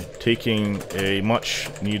been taking a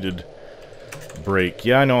much-needed break.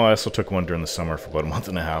 Yeah, I know I also took one during the summer for about a month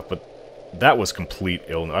and a half, but that was complete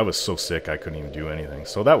illness. I was so sick I couldn't even do anything.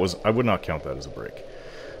 So that was... I would not count that as a break.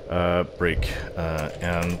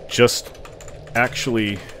 And just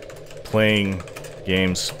actually playing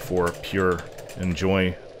games for pure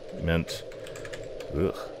enjoyment.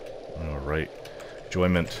 Ugh. Alright.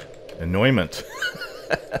 Enjoyment. Annoyment.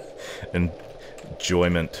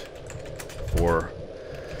 Enjoyment for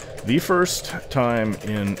the first time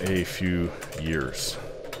in a few years.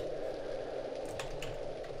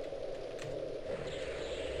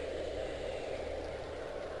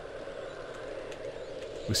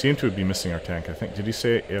 We seem to be missing our tank, I think. Did he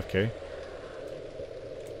say AFK?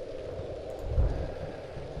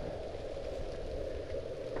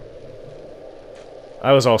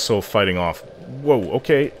 I was also fighting off... Whoa,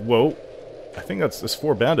 okay, whoa. I think that's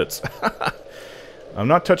 4 bandits. I'm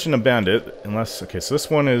not touching a bandit, unless... Okay, so this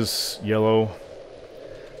one is yellow.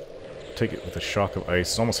 Take it with a shock of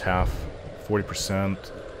ice. It's almost half. 40%.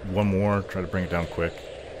 One more. Try to bring it down quick.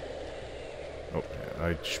 Oh,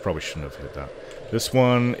 I probably shouldn't have hit that. This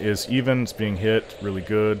one is even. It's being hit really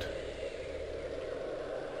good.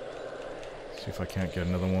 See if I can't get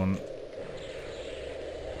another one.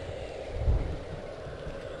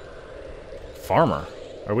 Farmer.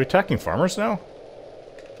 Are we attacking farmers now?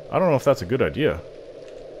 I don't know if that's a good idea.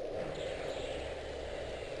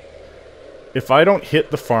 If I don't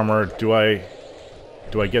hit the farmer, do I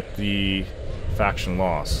get the faction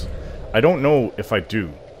loss? I don't know if I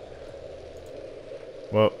do.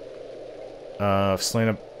 Well, I've slain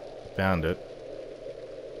a bandit.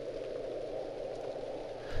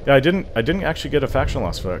 Yeah, I didn't actually get a faction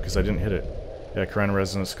loss for that because I didn't hit it. Yeah, Karana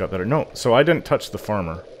resonance got better. No, so I didn't touch the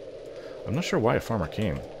farmer. I'm not sure why a farmer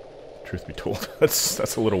came, truth be told. That's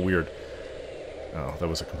a little weird. Oh, that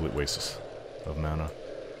was a complete waste of mana.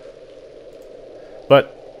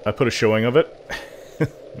 But I put a showing of it.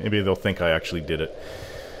 Maybe they'll think I actually did it.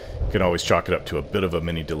 You can always chalk it up to a bit of a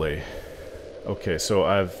mini delay. Okay, so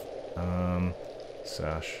I've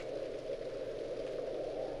sash.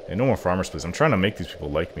 Hey, no more farmers, please. I'm trying to make these people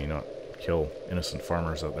like me, not kill innocent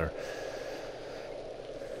farmers out there.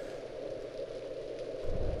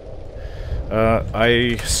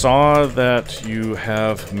 I saw that you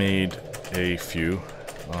have made a few.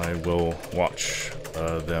 I will watch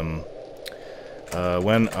them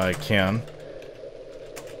when I can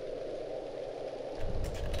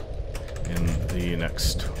in the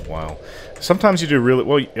next while. Sometimes you do really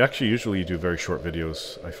well. Actually, usually you do very short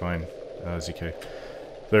videos. I find ZK.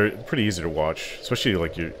 They're pretty easy to watch, especially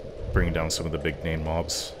like you're bringing down some of the big name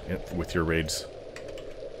mobs with your raids.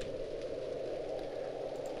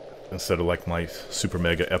 Instead of like my super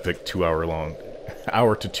mega epic 2-hour long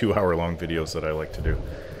hour to 2 hour long videos that I like to do.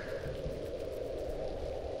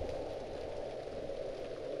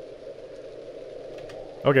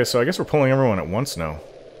 Okay, so I guess we're pulling everyone at once now.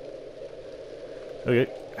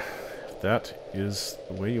 Okay, if that is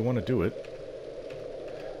the way you want to do it.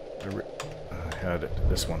 I had it,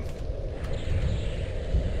 this one.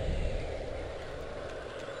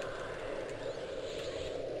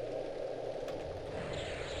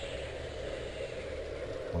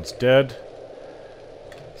 One's dead.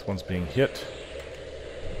 This one's being hit.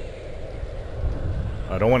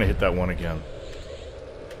 I don't want to hit that one again.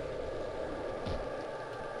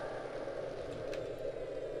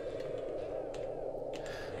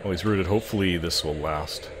 Oh, he's rooted. Hopefully this will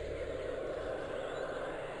last.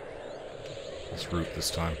 Let's root this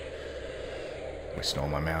time. Wasting all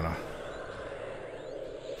my mana.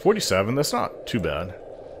 47, that's not too bad.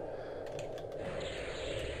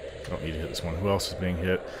 I don't need to hit this one. Who else is being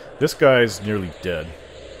hit? This guy's nearly dead.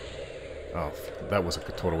 Oh, that was a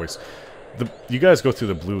total waste. You guys go through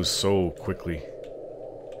the blues so quickly.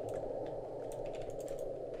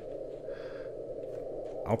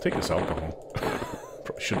 I'll take this alcohol.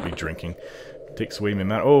 Probably shouldn't be drinking. Takes away my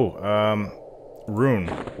mana. Oh, rune.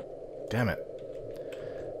 Damn it.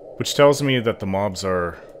 Which tells me that the mobs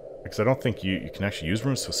are... Because I don't think you can actually use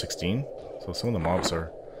runes till 16. So some of the mobs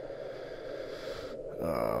are...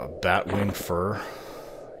 Batwing fur.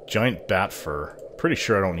 Giant bat fur. Pretty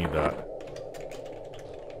sure I don't need that.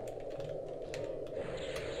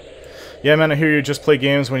 Yeah, man, I hear you just play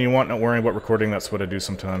games when you want, not worrying about recording. That's what I do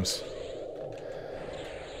sometimes.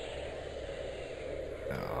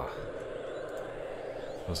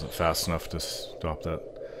 Wasn't fast enough to stop that.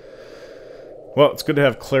 Well, it's good to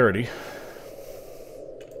have clarity.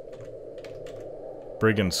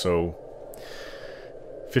 Brigand, so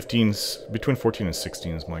 15's between 14 and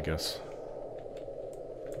 16 is my guess.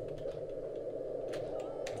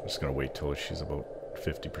 I'm just gonna wait till she's about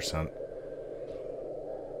 50%.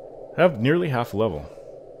 I have nearly half level.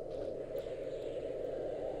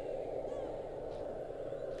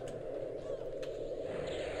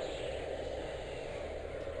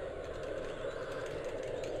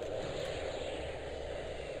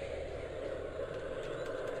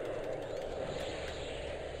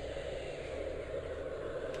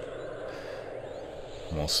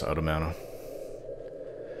 Almost out of mana.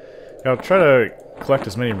 Yeah, I'll try to collect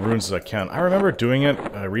as many runes as I can. I remember doing it,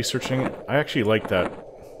 researching it. I actually like that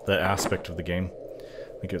aspect of the game.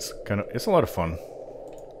 I think it's a lot of fun.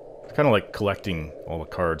 It's kind of like collecting all the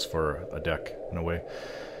cards for a deck in a way.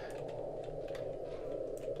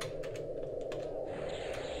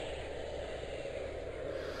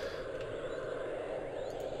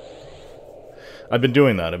 I've been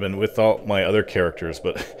doing that. I've been with all my other characters,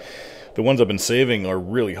 but the ones I've been saving are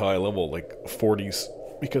really high level, like 40s,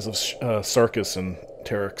 because of Sarkis and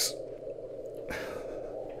Terex.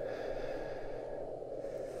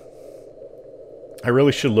 I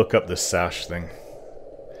really should look up this sash thing.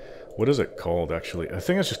 What is it called, actually? I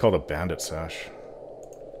think it's just called a bandit sash.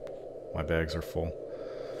 My bags are full.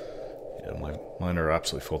 Yeah, mine are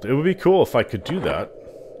absolutely full. It would be cool if I could do that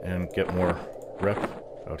and get more rep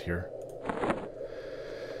out here.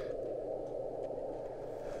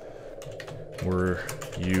 Were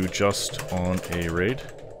you just on a raid?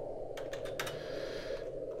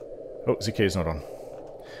 Oh, ZK's not on.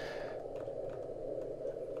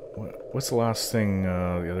 What's the last thing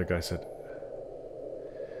the other guy said?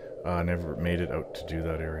 I never made it out to do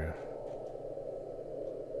that area.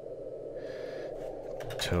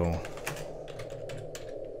 Till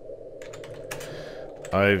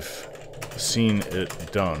I've seen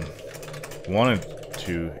it done. Wanted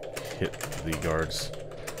to hit the guards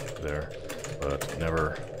there, but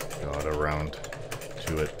never got around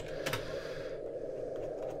to it.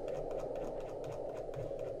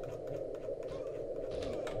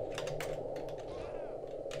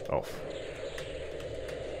 Oh.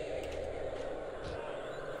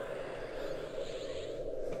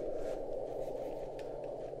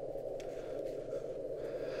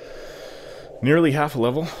 Nearly half a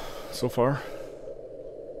level so far.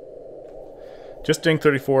 Just Ding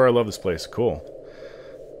 34, I love this place. Cool.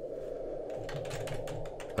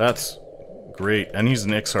 That's great. And he's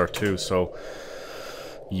an Ixar too, so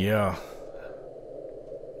yeah.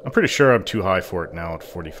 I'm pretty sure I'm too high for it now at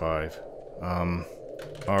 45.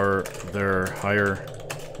 Are there higher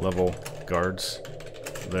level guards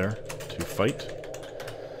there to fight?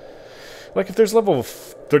 Like if there's level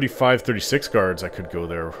 35, 36 guards, I could go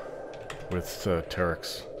there with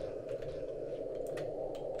Terex.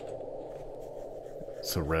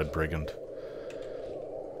 It's a red brigand.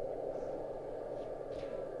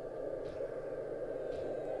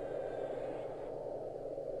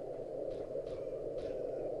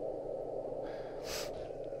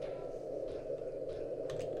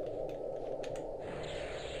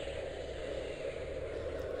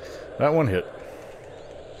 That one hit.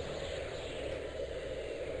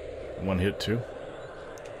 One hit too.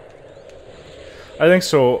 I think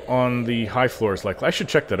so on the high floors. Like, I should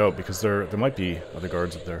check that out because there might be other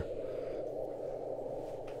guards up there.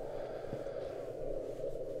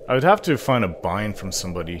 I would have to find a bind from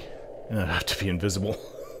somebody, and I'd have to be invisible.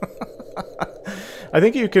 I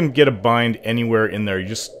think you can get a bind anywhere in there. You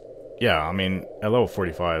just, yeah, I mean, at level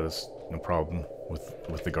 45, there's no problem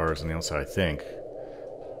with the guards on the outside, I think.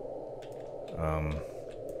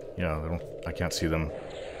 Yeah, I can't see them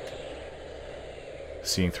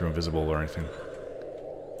seeing through invisible or anything.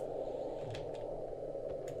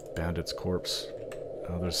 Bandit's corpse.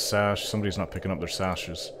 Oh, there's sash. Somebody's not picking up their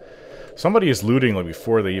sashes. Somebody is looting like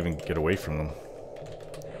before they even get away from them.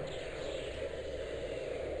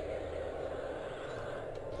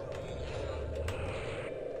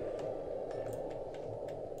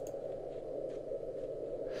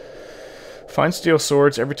 Find steel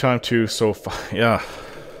swords every time too, so yeah.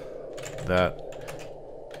 That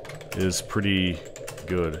is pretty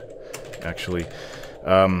good, actually.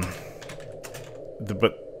 But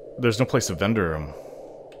there's no place to vendor them.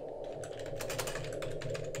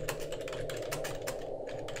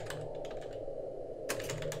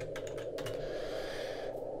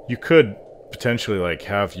 You could potentially, like,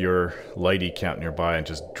 have your lighty camp nearby and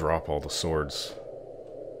just drop all the swords.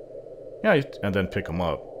 Yeah, and then pick them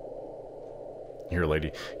up. Here,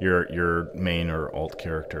 lady, your main or alt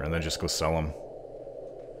character, and then just go sell them.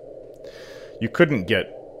 You couldn't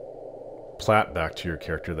get plat back to your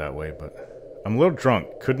character that way, but I'm a little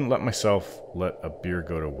drunk. Couldn't let myself let a beer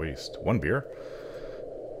go to waste. One beer?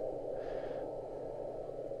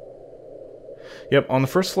 Yep, on the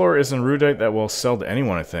first floor is an erudite that will sell to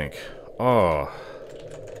anyone, I think. Oh.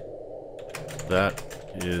 That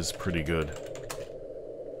is pretty good.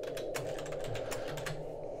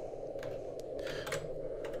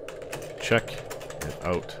 Check it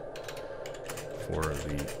out for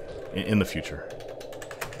in the future.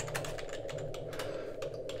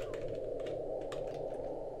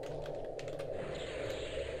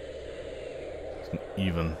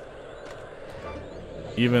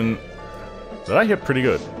 Even that I hit pretty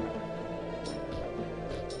good.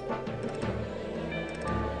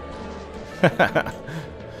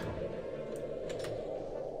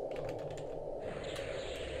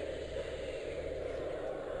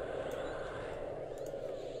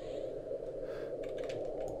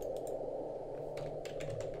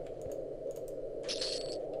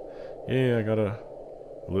 Yeah, I got a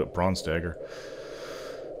lit bronze dagger.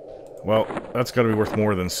 Well, that's got to be worth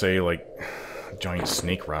more than, say, like, a giant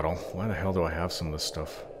snake rattle. Why the hell do I have some of this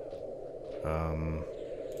stuff? Done.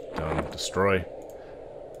 Destroy.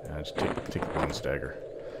 And just take the bronze dagger.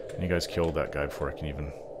 And you guys killed that guy before I can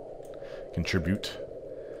even contribute.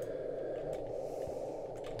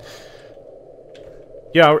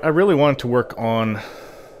 Yeah, I really wanted to work on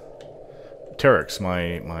Terex,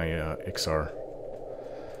 my Ixar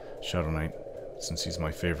Shadow Knight, since he's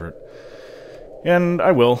my favorite. And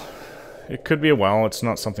I will. It could be a while. It's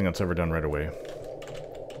not something that's ever done right away.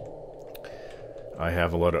 I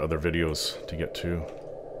have a lot of other videos to get to,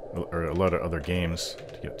 or a lot of other games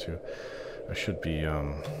to get to. I should be,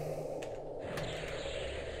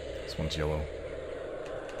 this one's yellow.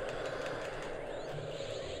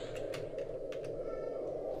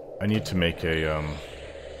 I need to make a,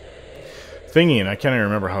 thingy, and I can't even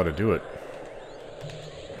remember how to do it.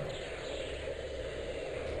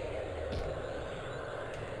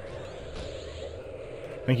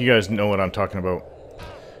 I think you guys know what I'm talking about.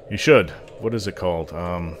 You should. What is it called?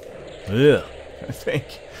 Yeah, I think.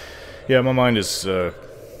 Yeah, my mind is not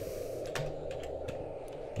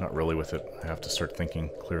really with it. I have to start thinking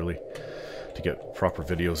clearly to get proper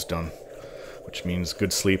videos done, which means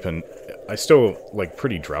good sleep. And I still like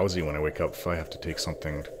pretty drowsy when I wake up if I have to take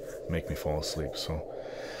something to make me fall asleep. So,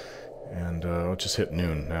 and I'll just hit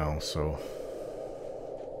noon now. So,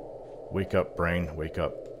 wake up, brain, wake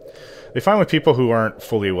up. They find with people who aren't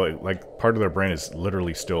fully awake, like part of their brain is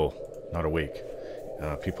literally still not awake.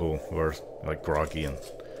 People who are like groggy and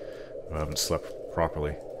who haven't slept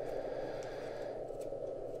properly.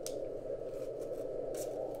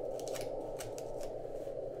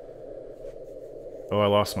 Oh, I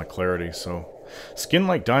lost my clarity, so... Skin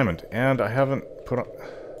like diamond, and I haven't put on...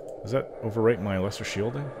 Does that overwrite my lesser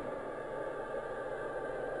shielding?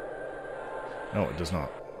 No, it does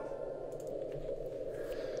not.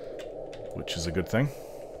 Which is a good thing.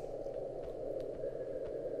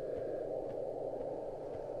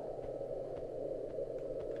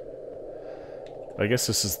 I guess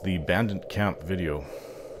this is the Bandit Camp video.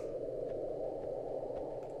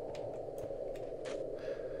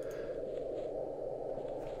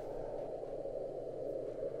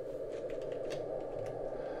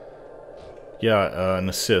 Yeah, an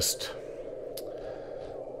assist.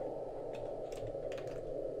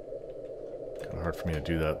 Kind of hard for me to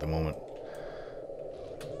do that at the moment.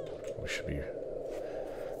 We should be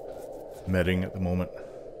medding at the moment.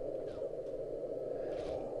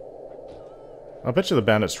 I'll bet you the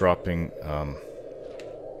bandit's dropping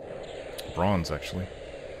bronze, actually.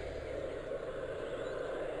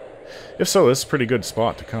 If so, this is a pretty good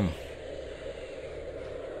spot to come.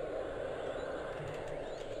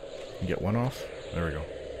 Get one off. There we go.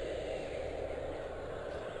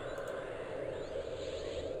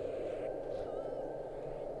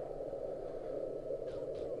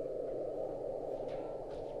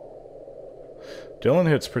 Dylan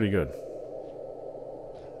hits pretty good.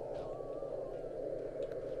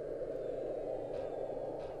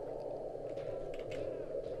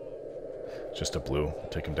 Just a blue. I'll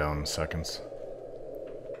take him down in seconds.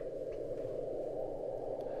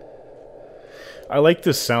 I like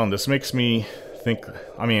this sound. This makes me think...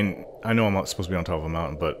 I mean, I know I'm not supposed to be on top of a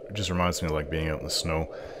mountain, but it just reminds me of like being out in the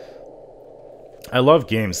snow. I love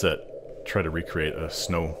games that try to recreate a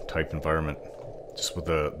snow-type environment. Just with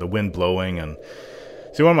the wind blowing and...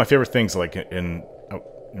 See, one of my favorite things like in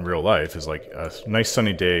real life is like a nice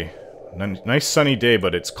sunny day. Nice sunny day,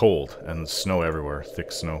 but it's cold and snow everywhere.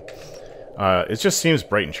 Thick snow. It just seems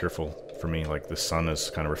bright and cheerful for me. Like the sun is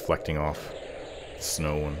kind of reflecting off the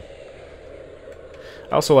snow. And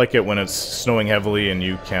I also like it when it's snowing heavily and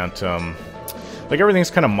you can't... like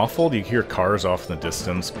everything's kind of muffled. You hear cars off in the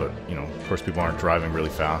distance, but, you know, of course people aren't driving really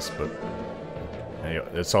fast, but...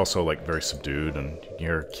 It's also like very subdued, and you can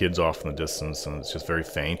hear kids off in the distance, and it's just very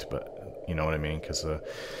faint, but you know what I mean, because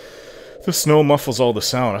the snow muffles all the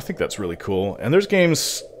sound. I think that's really cool. And there's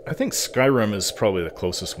games, I think Skyrim is probably the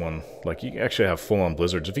closest one. Like, you actually have full-on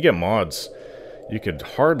blizzards. If you get mods, you could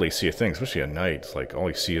hardly see a thing, especially at night. Like, all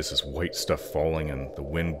you see is this white stuff falling and the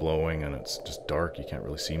wind blowing, and it's just dark. You can't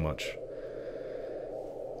really see much.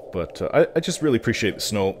 But I just really appreciate the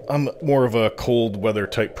snow. I'm more of a cold weather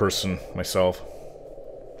type person myself.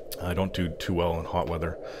 I don't do too well in hot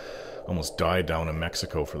weather. Almost died down in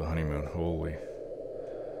Mexico for the honeymoon. Holy.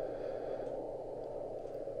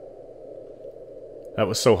 That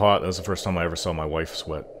was so hot. That was the first time I ever saw my wife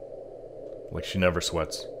sweat. Like, she never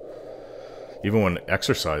sweats. Even when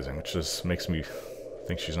exercising, which just makes me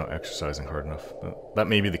think she's not exercising hard enough. That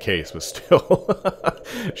may be the case, but still.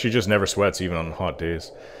 She just never sweats, even on hot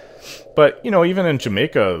days. But, you know, even in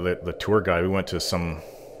Jamaica, the tour guide, we went to some...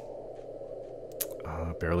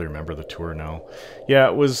 I barely remember the tour now. Yeah,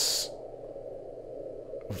 it was...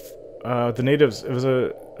 the natives... It was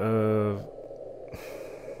a...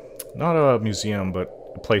 not a museum, but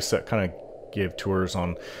a place that kind of gave tours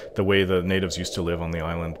on the way the natives used to live on the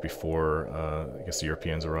island before, I guess, the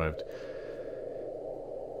Europeans arrived.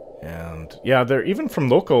 And, yeah, they're even from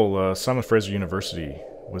local... Simon Fraser University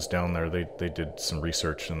was down there. They did some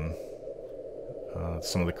research, and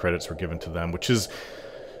some of the credits were given to them, which is...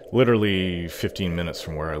 literally 15 minutes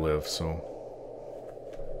from where I live, so...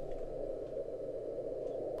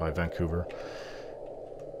 by Vancouver.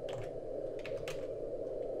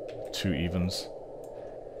 2 evens.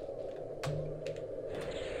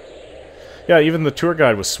 Yeah, even the tour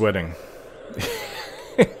guide was sweating.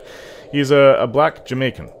 He's a black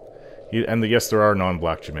Jamaican. And yes, there are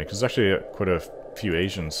non-black Jamaicans. There's actually quite a few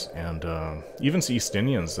Asians, and even East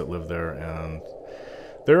Indians that live there, and...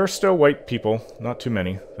 there are still white people, not too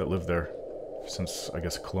many, that live there since, I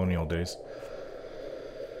guess, colonial days.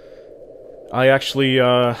 I actually,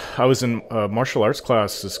 I was in a martial arts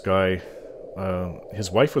class. This guy,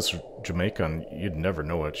 his wife was Jamaican. You'd never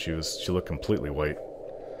know it. She looked completely white.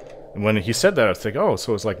 And when he said that, I was like, oh,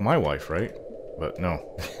 so it's like my wife, right? But no.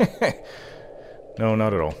 No,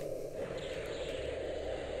 not at all.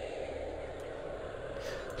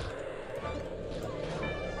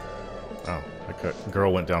 Oh, that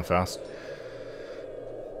girl went down fast.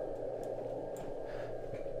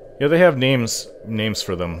 Yeah, they have names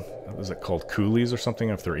for them. Is it called coolies or something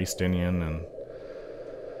if they're East Indian? And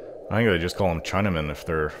I think they just call them Chinamen if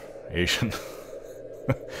they're Asian.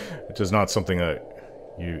 Which is not something that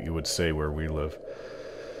you would say where we live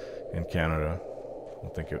in Canada. I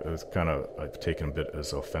think it was kind of taken a bit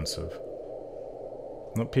as offensive.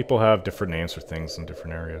 People have different names for things in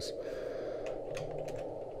different areas.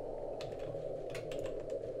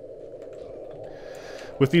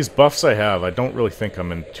 With these buffs I have, I don't really think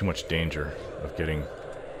I'm in too much danger of getting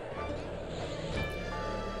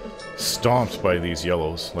stomped by these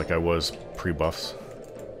yellows like I was pre-buffs.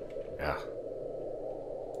 Yeah.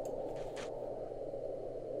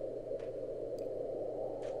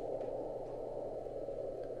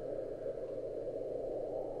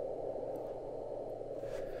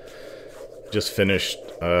 just finished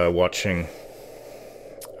watching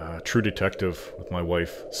True Detective with my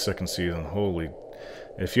wife, second season. Holy...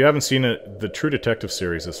 If you haven't seen it, the True Detective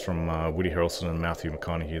series is from Woody Harrelson and Matthew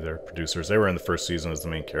McConaughey, their producers. They were in the first season as the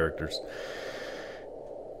main characters.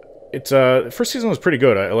 It's the first season was pretty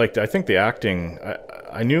good. I liked it. I think the acting...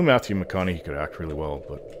 I knew Matthew McConaughey could act really well,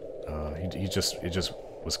 but it just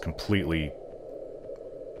was completely...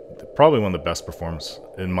 Probably one of the best performances,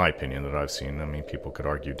 in my opinion, that I've seen. I mean, people could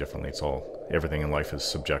argue differently. It's all... Everything in life is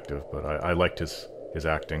subjective, but I liked his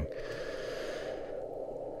acting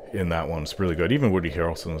in that one. It's really good. Even Woody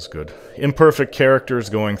Harrelson is good. Imperfect characters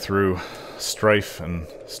going through strife and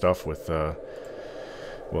stuff with,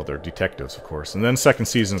 well, they're detectives, of course. And then second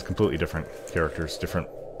season is completely different characters, different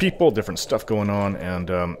people, different stuff going on, and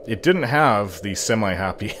it didn't have the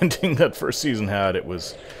semi-happy ending that first season had. It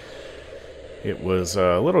was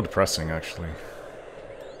a little depressing, actually.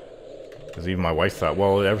 Because even my wife thought,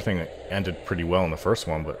 well, everything ended pretty well in the first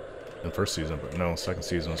one, but in the first season, but no, second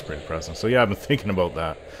season was pretty depressing. So yeah, I've been thinking about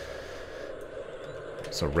that.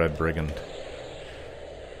 So Red Brigand.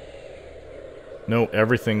 No,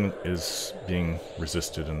 everything is being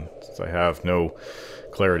resisted, and since I have no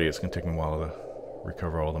clarity, it's going to take me a while to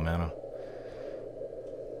recover all the mana.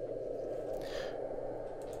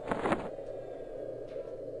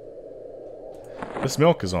 This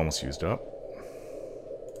milk is almost used up.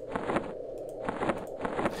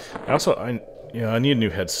 I need a new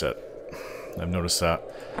headset. I've noticed that.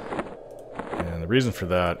 And the reason for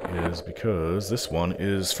that is because this one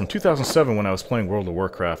is from 2007 when I was playing World of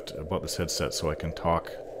Warcraft. I bought this headset so I can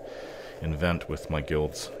talk and vent with my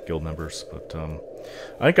guild members. But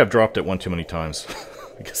I think I've dropped it one too many times.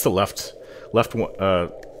 I guess the left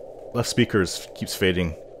speakers keeps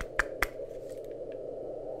fading.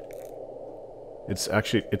 It's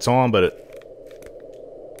on, but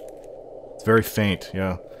it's very faint.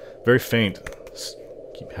 Yeah, very faint.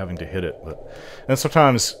 Keep having to hit it, and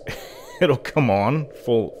sometimes it'll come on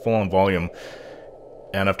full on volume,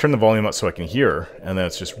 and I've turned the volume up so I can hear, and then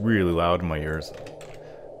it's just really loud in my ears.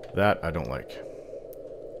 That I don't like.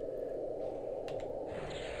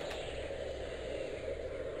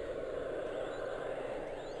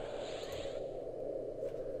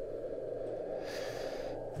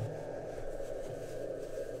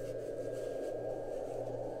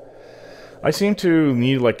 I seem to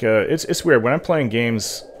need like a... It's weird. When I'm playing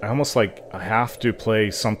games, I almost like I have to play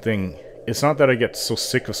something. It's not that I get so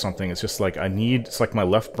sick of something. It's just like I need... It's like my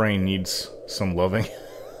left brain needs some loving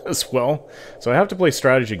as well. So I have to play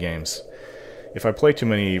strategy games. If I play too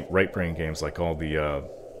many right brain games, like all the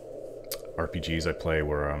RPGs I play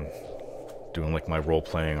where I'm doing like my role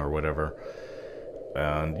playing or whatever,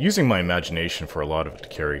 and using my imagination for a lot of it to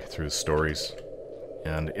carry through the stories.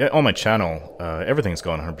 And on my channel, everything's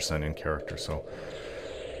gone 100% in character, so...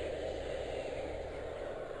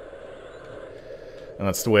 And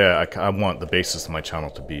that's the way I want the basis of my channel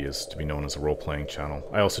to be, is to be known as a role-playing channel.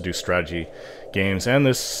 I also do strategy games, and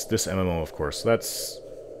this MMO, of course.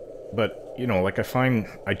 But, you know, like I find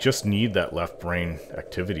I just need that left brain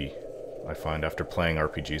activity, I find, after playing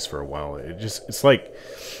RPGs for a while. It's like...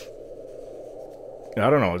 I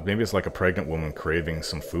don't know, maybe it's like a pregnant woman craving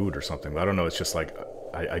some food or something. But I don't know, it's just like,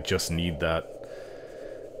 I just need that.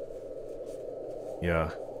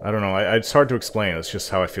 Yeah, I don't know, it's hard to explain. It's just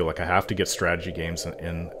how I feel. Like I have to get strategy games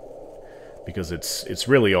in because it's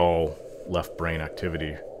really all left brain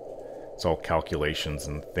activity. It's all calculations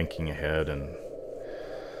and thinking ahead and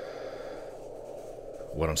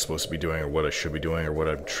what I'm supposed to be doing or what I should be doing or what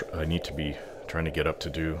I need to be trying to get up to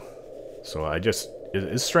do. So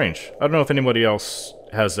it's strange. I don't know if anybody else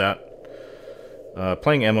has that.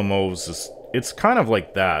 Playing MMOs it's kind of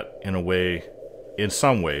like that in a way, in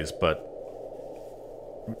some ways, but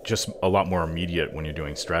just a lot more immediate when you're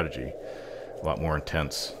doing strategy. A lot more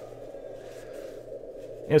intense.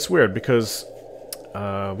 It's weird because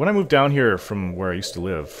when I moved down here from where I used to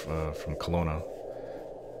live, from Kelowna,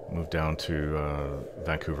 moved down to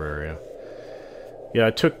Vancouver area. Yeah,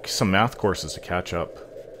 I took some math courses to catch up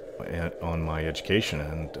on my education,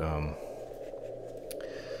 and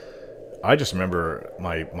I just remember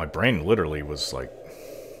my brain literally was like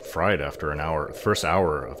fried after an hour, the first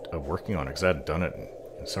hour of working on it, because I hadn't done it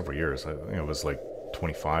in several years. I think I was like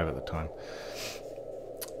 25 at the time.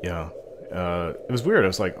 Yeah, it was weird. I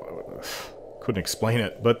was like, couldn't explain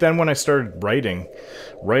it. But then when I started writing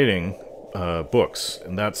books,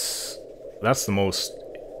 and that's the most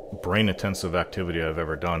brain-intensive activity I've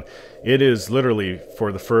ever done. It is literally,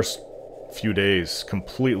 for the first few days,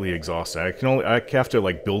 completely exhausting. I have to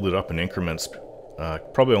like build it up in increments.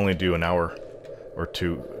 Probably only do an hour or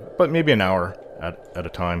two, but maybe an hour at a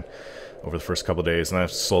time. over the first couple of days, and I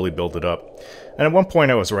slowly build it up. And at one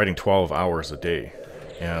point I was writing 12 hours a day,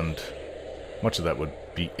 and much of that would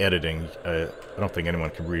be editing. I don't think anyone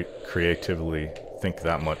can creatively think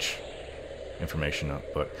that much information up,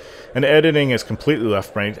 and editing is completely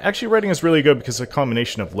left-brained. Actually, writing is really good because it's a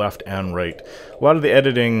combination of left and right. A lot of the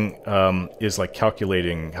editing is like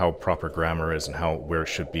calculating how proper grammar is and where it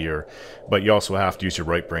should be, but you also have to use your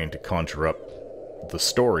right brain to conjure up the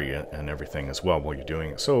story and everything as well while you're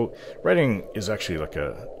doing it. So writing is actually like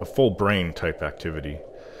a full brain type activity.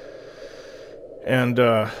 And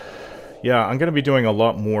yeah, I'm going to be doing a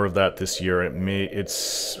lot more of that this year.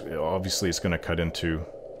 It's going to cut into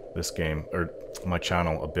this game, or my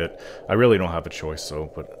channel, a bit. I really don't have a choice,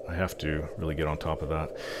 though, but I have to really get on top of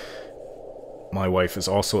that. My wife is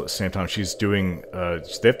also, at the same time, she's doing, they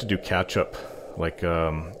have to do catch-up. Like,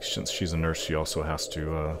 since she's a nurse, she also has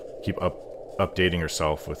to keep updating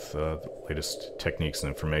herself with the latest techniques and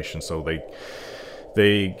information. So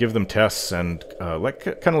they give them tests and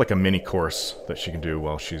kind of like a mini course that she can do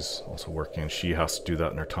while she's also working. She has to do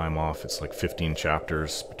that in her time off. It's like 15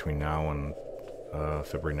 chapters between now and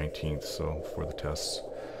February 19th, so for the tests.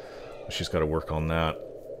 She's got to work on that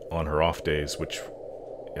on her off days, which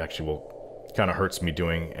actually kind of hurts me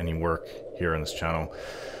doing any work here on this channel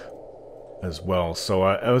as well. So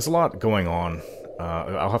there's a lot going on.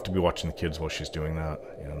 I'll have to be watching the kids while she's doing that,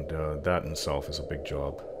 and that in itself is a big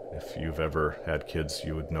job. If you've ever had kids,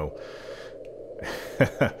 you would know.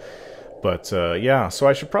 But yeah, so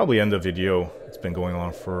I should probably end the video. It's been going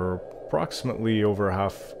on for approximately over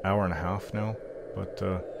a hour and a half now. But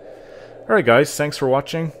alright guys, thanks for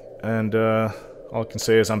watching, and all I can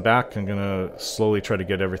say is I'm back. I'm gonna slowly try to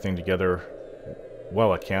get everything together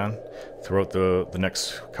while I can throughout the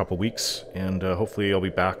next couple weeks, and hopefully I'll be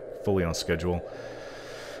back fully on schedule.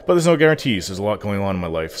 But there's no guarantees. There's a lot going on in my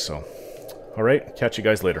life, so alright, catch you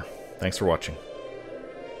guys later. Thanks for watching.